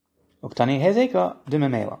Uktani Hezeka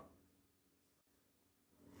Dimemela.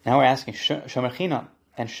 Now we're asking Shomer China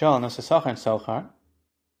and Shol Nosesachar and Sochar,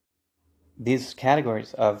 these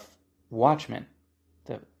categories of watchmen,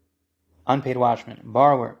 the unpaid watchman,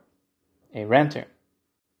 borrower, a renter,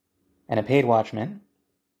 and a paid watchman.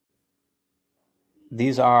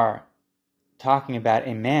 These are talking about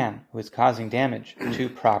a man who is causing damage to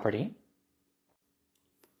property.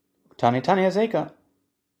 Tani Tani Azeka,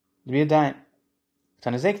 Dibiyadayim,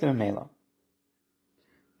 Tani Azeka Dimemela.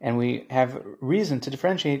 And we have reason to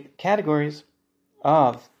differentiate categories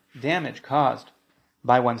of damage caused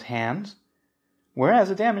by one's hands, whereas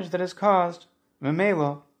a damage that is caused,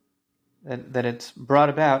 memelo, that it's brought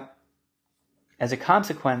about as a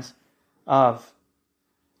consequence of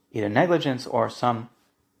either negligence or some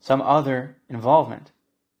other involvement.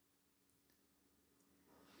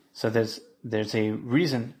 So there's a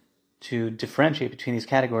reason to differentiate between these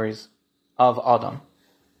categories of Adam.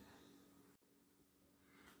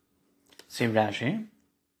 See Rashi.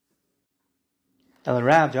 El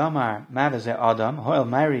Rav Jamar Maveze Adam Hoel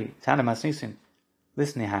Mari Tana Masnisin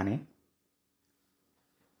Lisni Hani.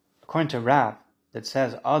 According to Rav, that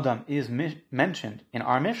says Adam is mentioned in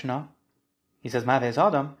our Mishnah, he says Maves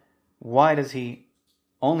Adam, why does he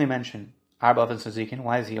only mention Arba Avos Nazikin?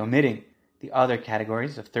 Why is he omitting the other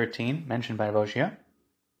categories of 13 mentioned by Rav Oshia?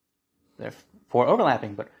 There are 4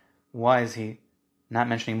 overlapping, but why is he not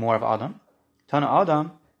mentioning more of Adam? Tana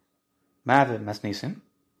Adam, Mav Masnisin.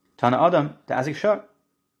 Tana Adam, the Azik Shor.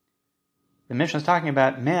 The Mishnah is talking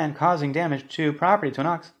about man causing damage to property, to an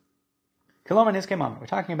ox. Kilom Niske Mama. We're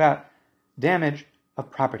talking about damage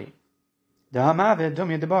of property. The Mave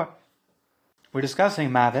Dumya Debar. We're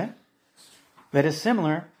discussing Mave that is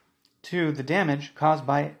similar to the damage caused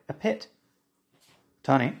by a pit.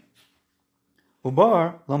 Tani.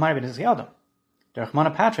 Ubor Lomar B'Niski Adam.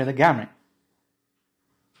 Derechmana Patre the Gamri.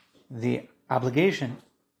 The obligation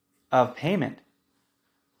of payment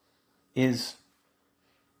is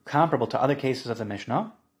comparable to other cases of the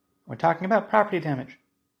Mishnah. We're talking about property damage.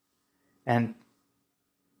 And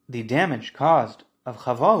the damage caused of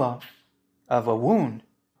chavala, of a wound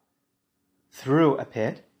through a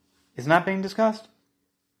pit, is not being discussed.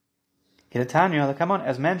 Kidatanya, come on,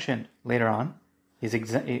 as mentioned later on, is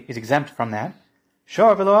exempt from that.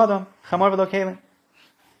 Shor v'lo adam, chamor v'lo kelim.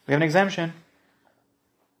 We have an exemption.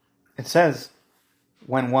 It says,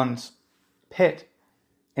 when one's pit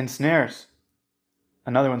ensnares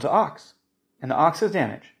another one's ox, and the ox is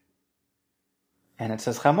damaged, and it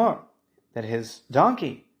says chamor, that his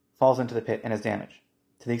donkey falls into the pit and is damaged,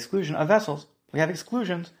 to the exclusion of vessels. We have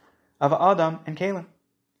exclusions of adam and kelim.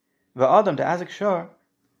 V'adam to azik shor,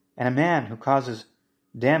 and a man who causes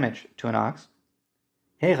damage to an ox,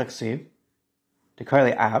 heichaksiv, to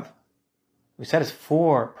karli av. We said it's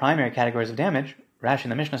 4 primary categories of damage. Rashi in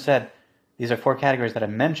the Mishnah said these are 4 categories that are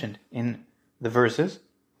mentioned in the verses.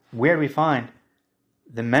 Where do we find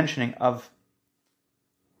the mentioning of,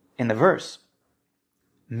 in the verse,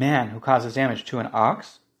 man who causes damage to an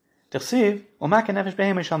ox? And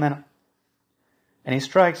he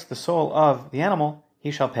strikes the soul of the animal,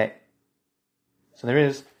 he shall pay. So there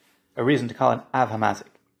is a reason to call it av hamazik.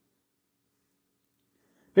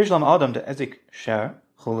 Bishlam adam de ezik sher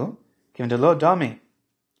chulu kim de lo dami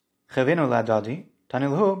chavinu la dadi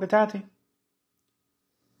tanilhu betati.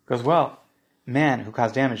 Goes well, man who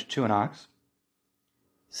caused damage to an ox,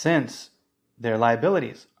 since their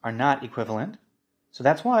liabilities are not equivalent, so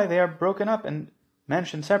that's why they are broken up and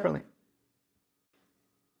mentioned separately.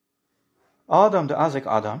 Adam de azik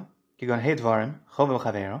adam kigon hedvarim chovel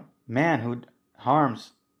chavero. Man who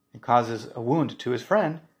harms and causes a wound to his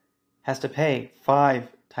friend has to pay 5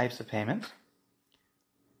 types of payments,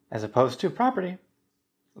 as opposed to property.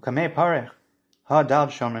 Ukamei parech ha dal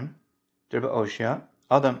shomrim derba oshia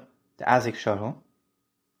adam de azik sharu.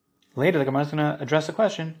 Later, the Gemara is going to address the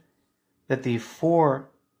question that the 4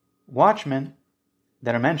 watchmen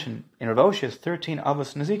that are mentioned in Rav Oshia's 13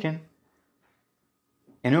 avos nazikin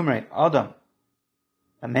enumerate Adam,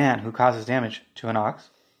 a man who causes damage to an ox.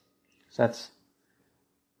 So that's,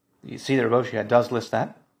 you see that Rav Oshia does list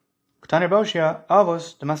that. K'tani Rav Oshia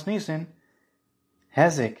avos demasnisin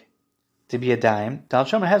hezik to be a dime dal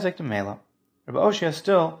shomer hezik to mela. Rav Oshia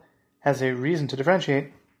still has a reason to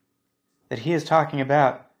differentiate that he is talking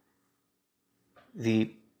about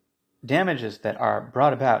the damages that are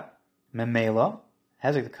brought about memela,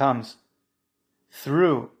 hezik that comes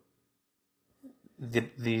through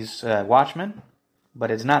these watchmen,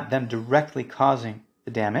 but it's not them directly causing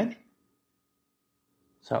the damage.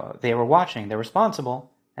 So they were watching, they're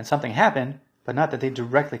responsible, and something happened, but not that they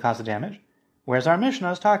directly caused the damage. Whereas our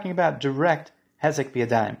Mishnah is talking about direct hezik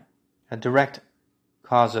biyadayim, a direct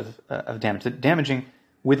cause of damage, damaging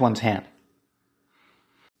with one's hand.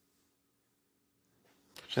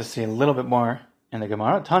 Just see a little bit more in the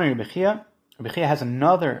Gemara. Tanu Rebechia. Rebechia has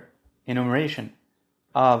another enumeration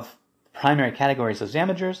of primary categories of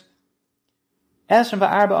damagers. Esrim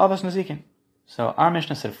va'arba avos nazikin. So our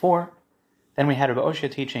Mishnah said 4. Then we had Rav Oshia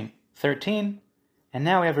teaching 13. And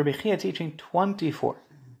now we have Rebechia teaching 24.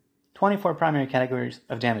 24 primary categories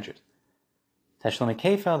of damagers. Tashlumi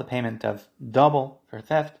kefel, the payment of double for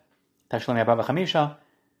theft. Tashlumi Bava Kamisha,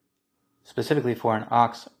 specifically for an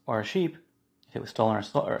ox or a sheep, if it was stolen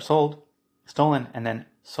or sold, stolen and then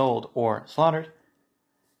sold or slaughtered.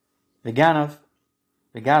 V'ganav,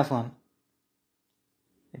 v'gazlan,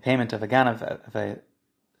 the payment of a ganav, of a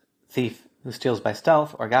thief who steals by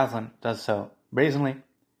stealth, or gazlan does so brazenly.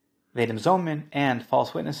 V'edim zomin, and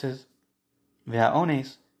false witnesses.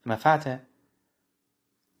 V'ha'ones, v'mafate,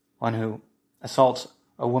 one who assaults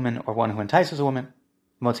a woman or one who entices a woman.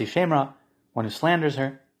 Motzi shemra, one who slanders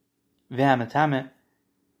her. V'ha'matame,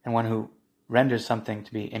 and one who renders something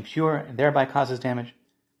to be impure and thereby causes damage.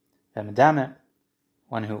 V'ha'madame,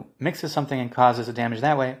 one who mixes something and causes a damage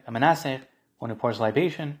that way. A manaseh, one who pours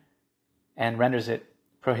libation and renders it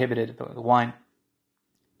prohibited, the wine.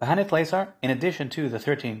 V'hanit leisar, in addition to the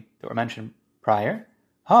 13 that were mentioned prior,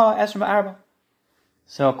 ha esrim arba.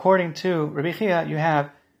 So according to Rabbi Chia, you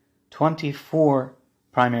have 24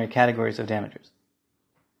 primary categories of damages.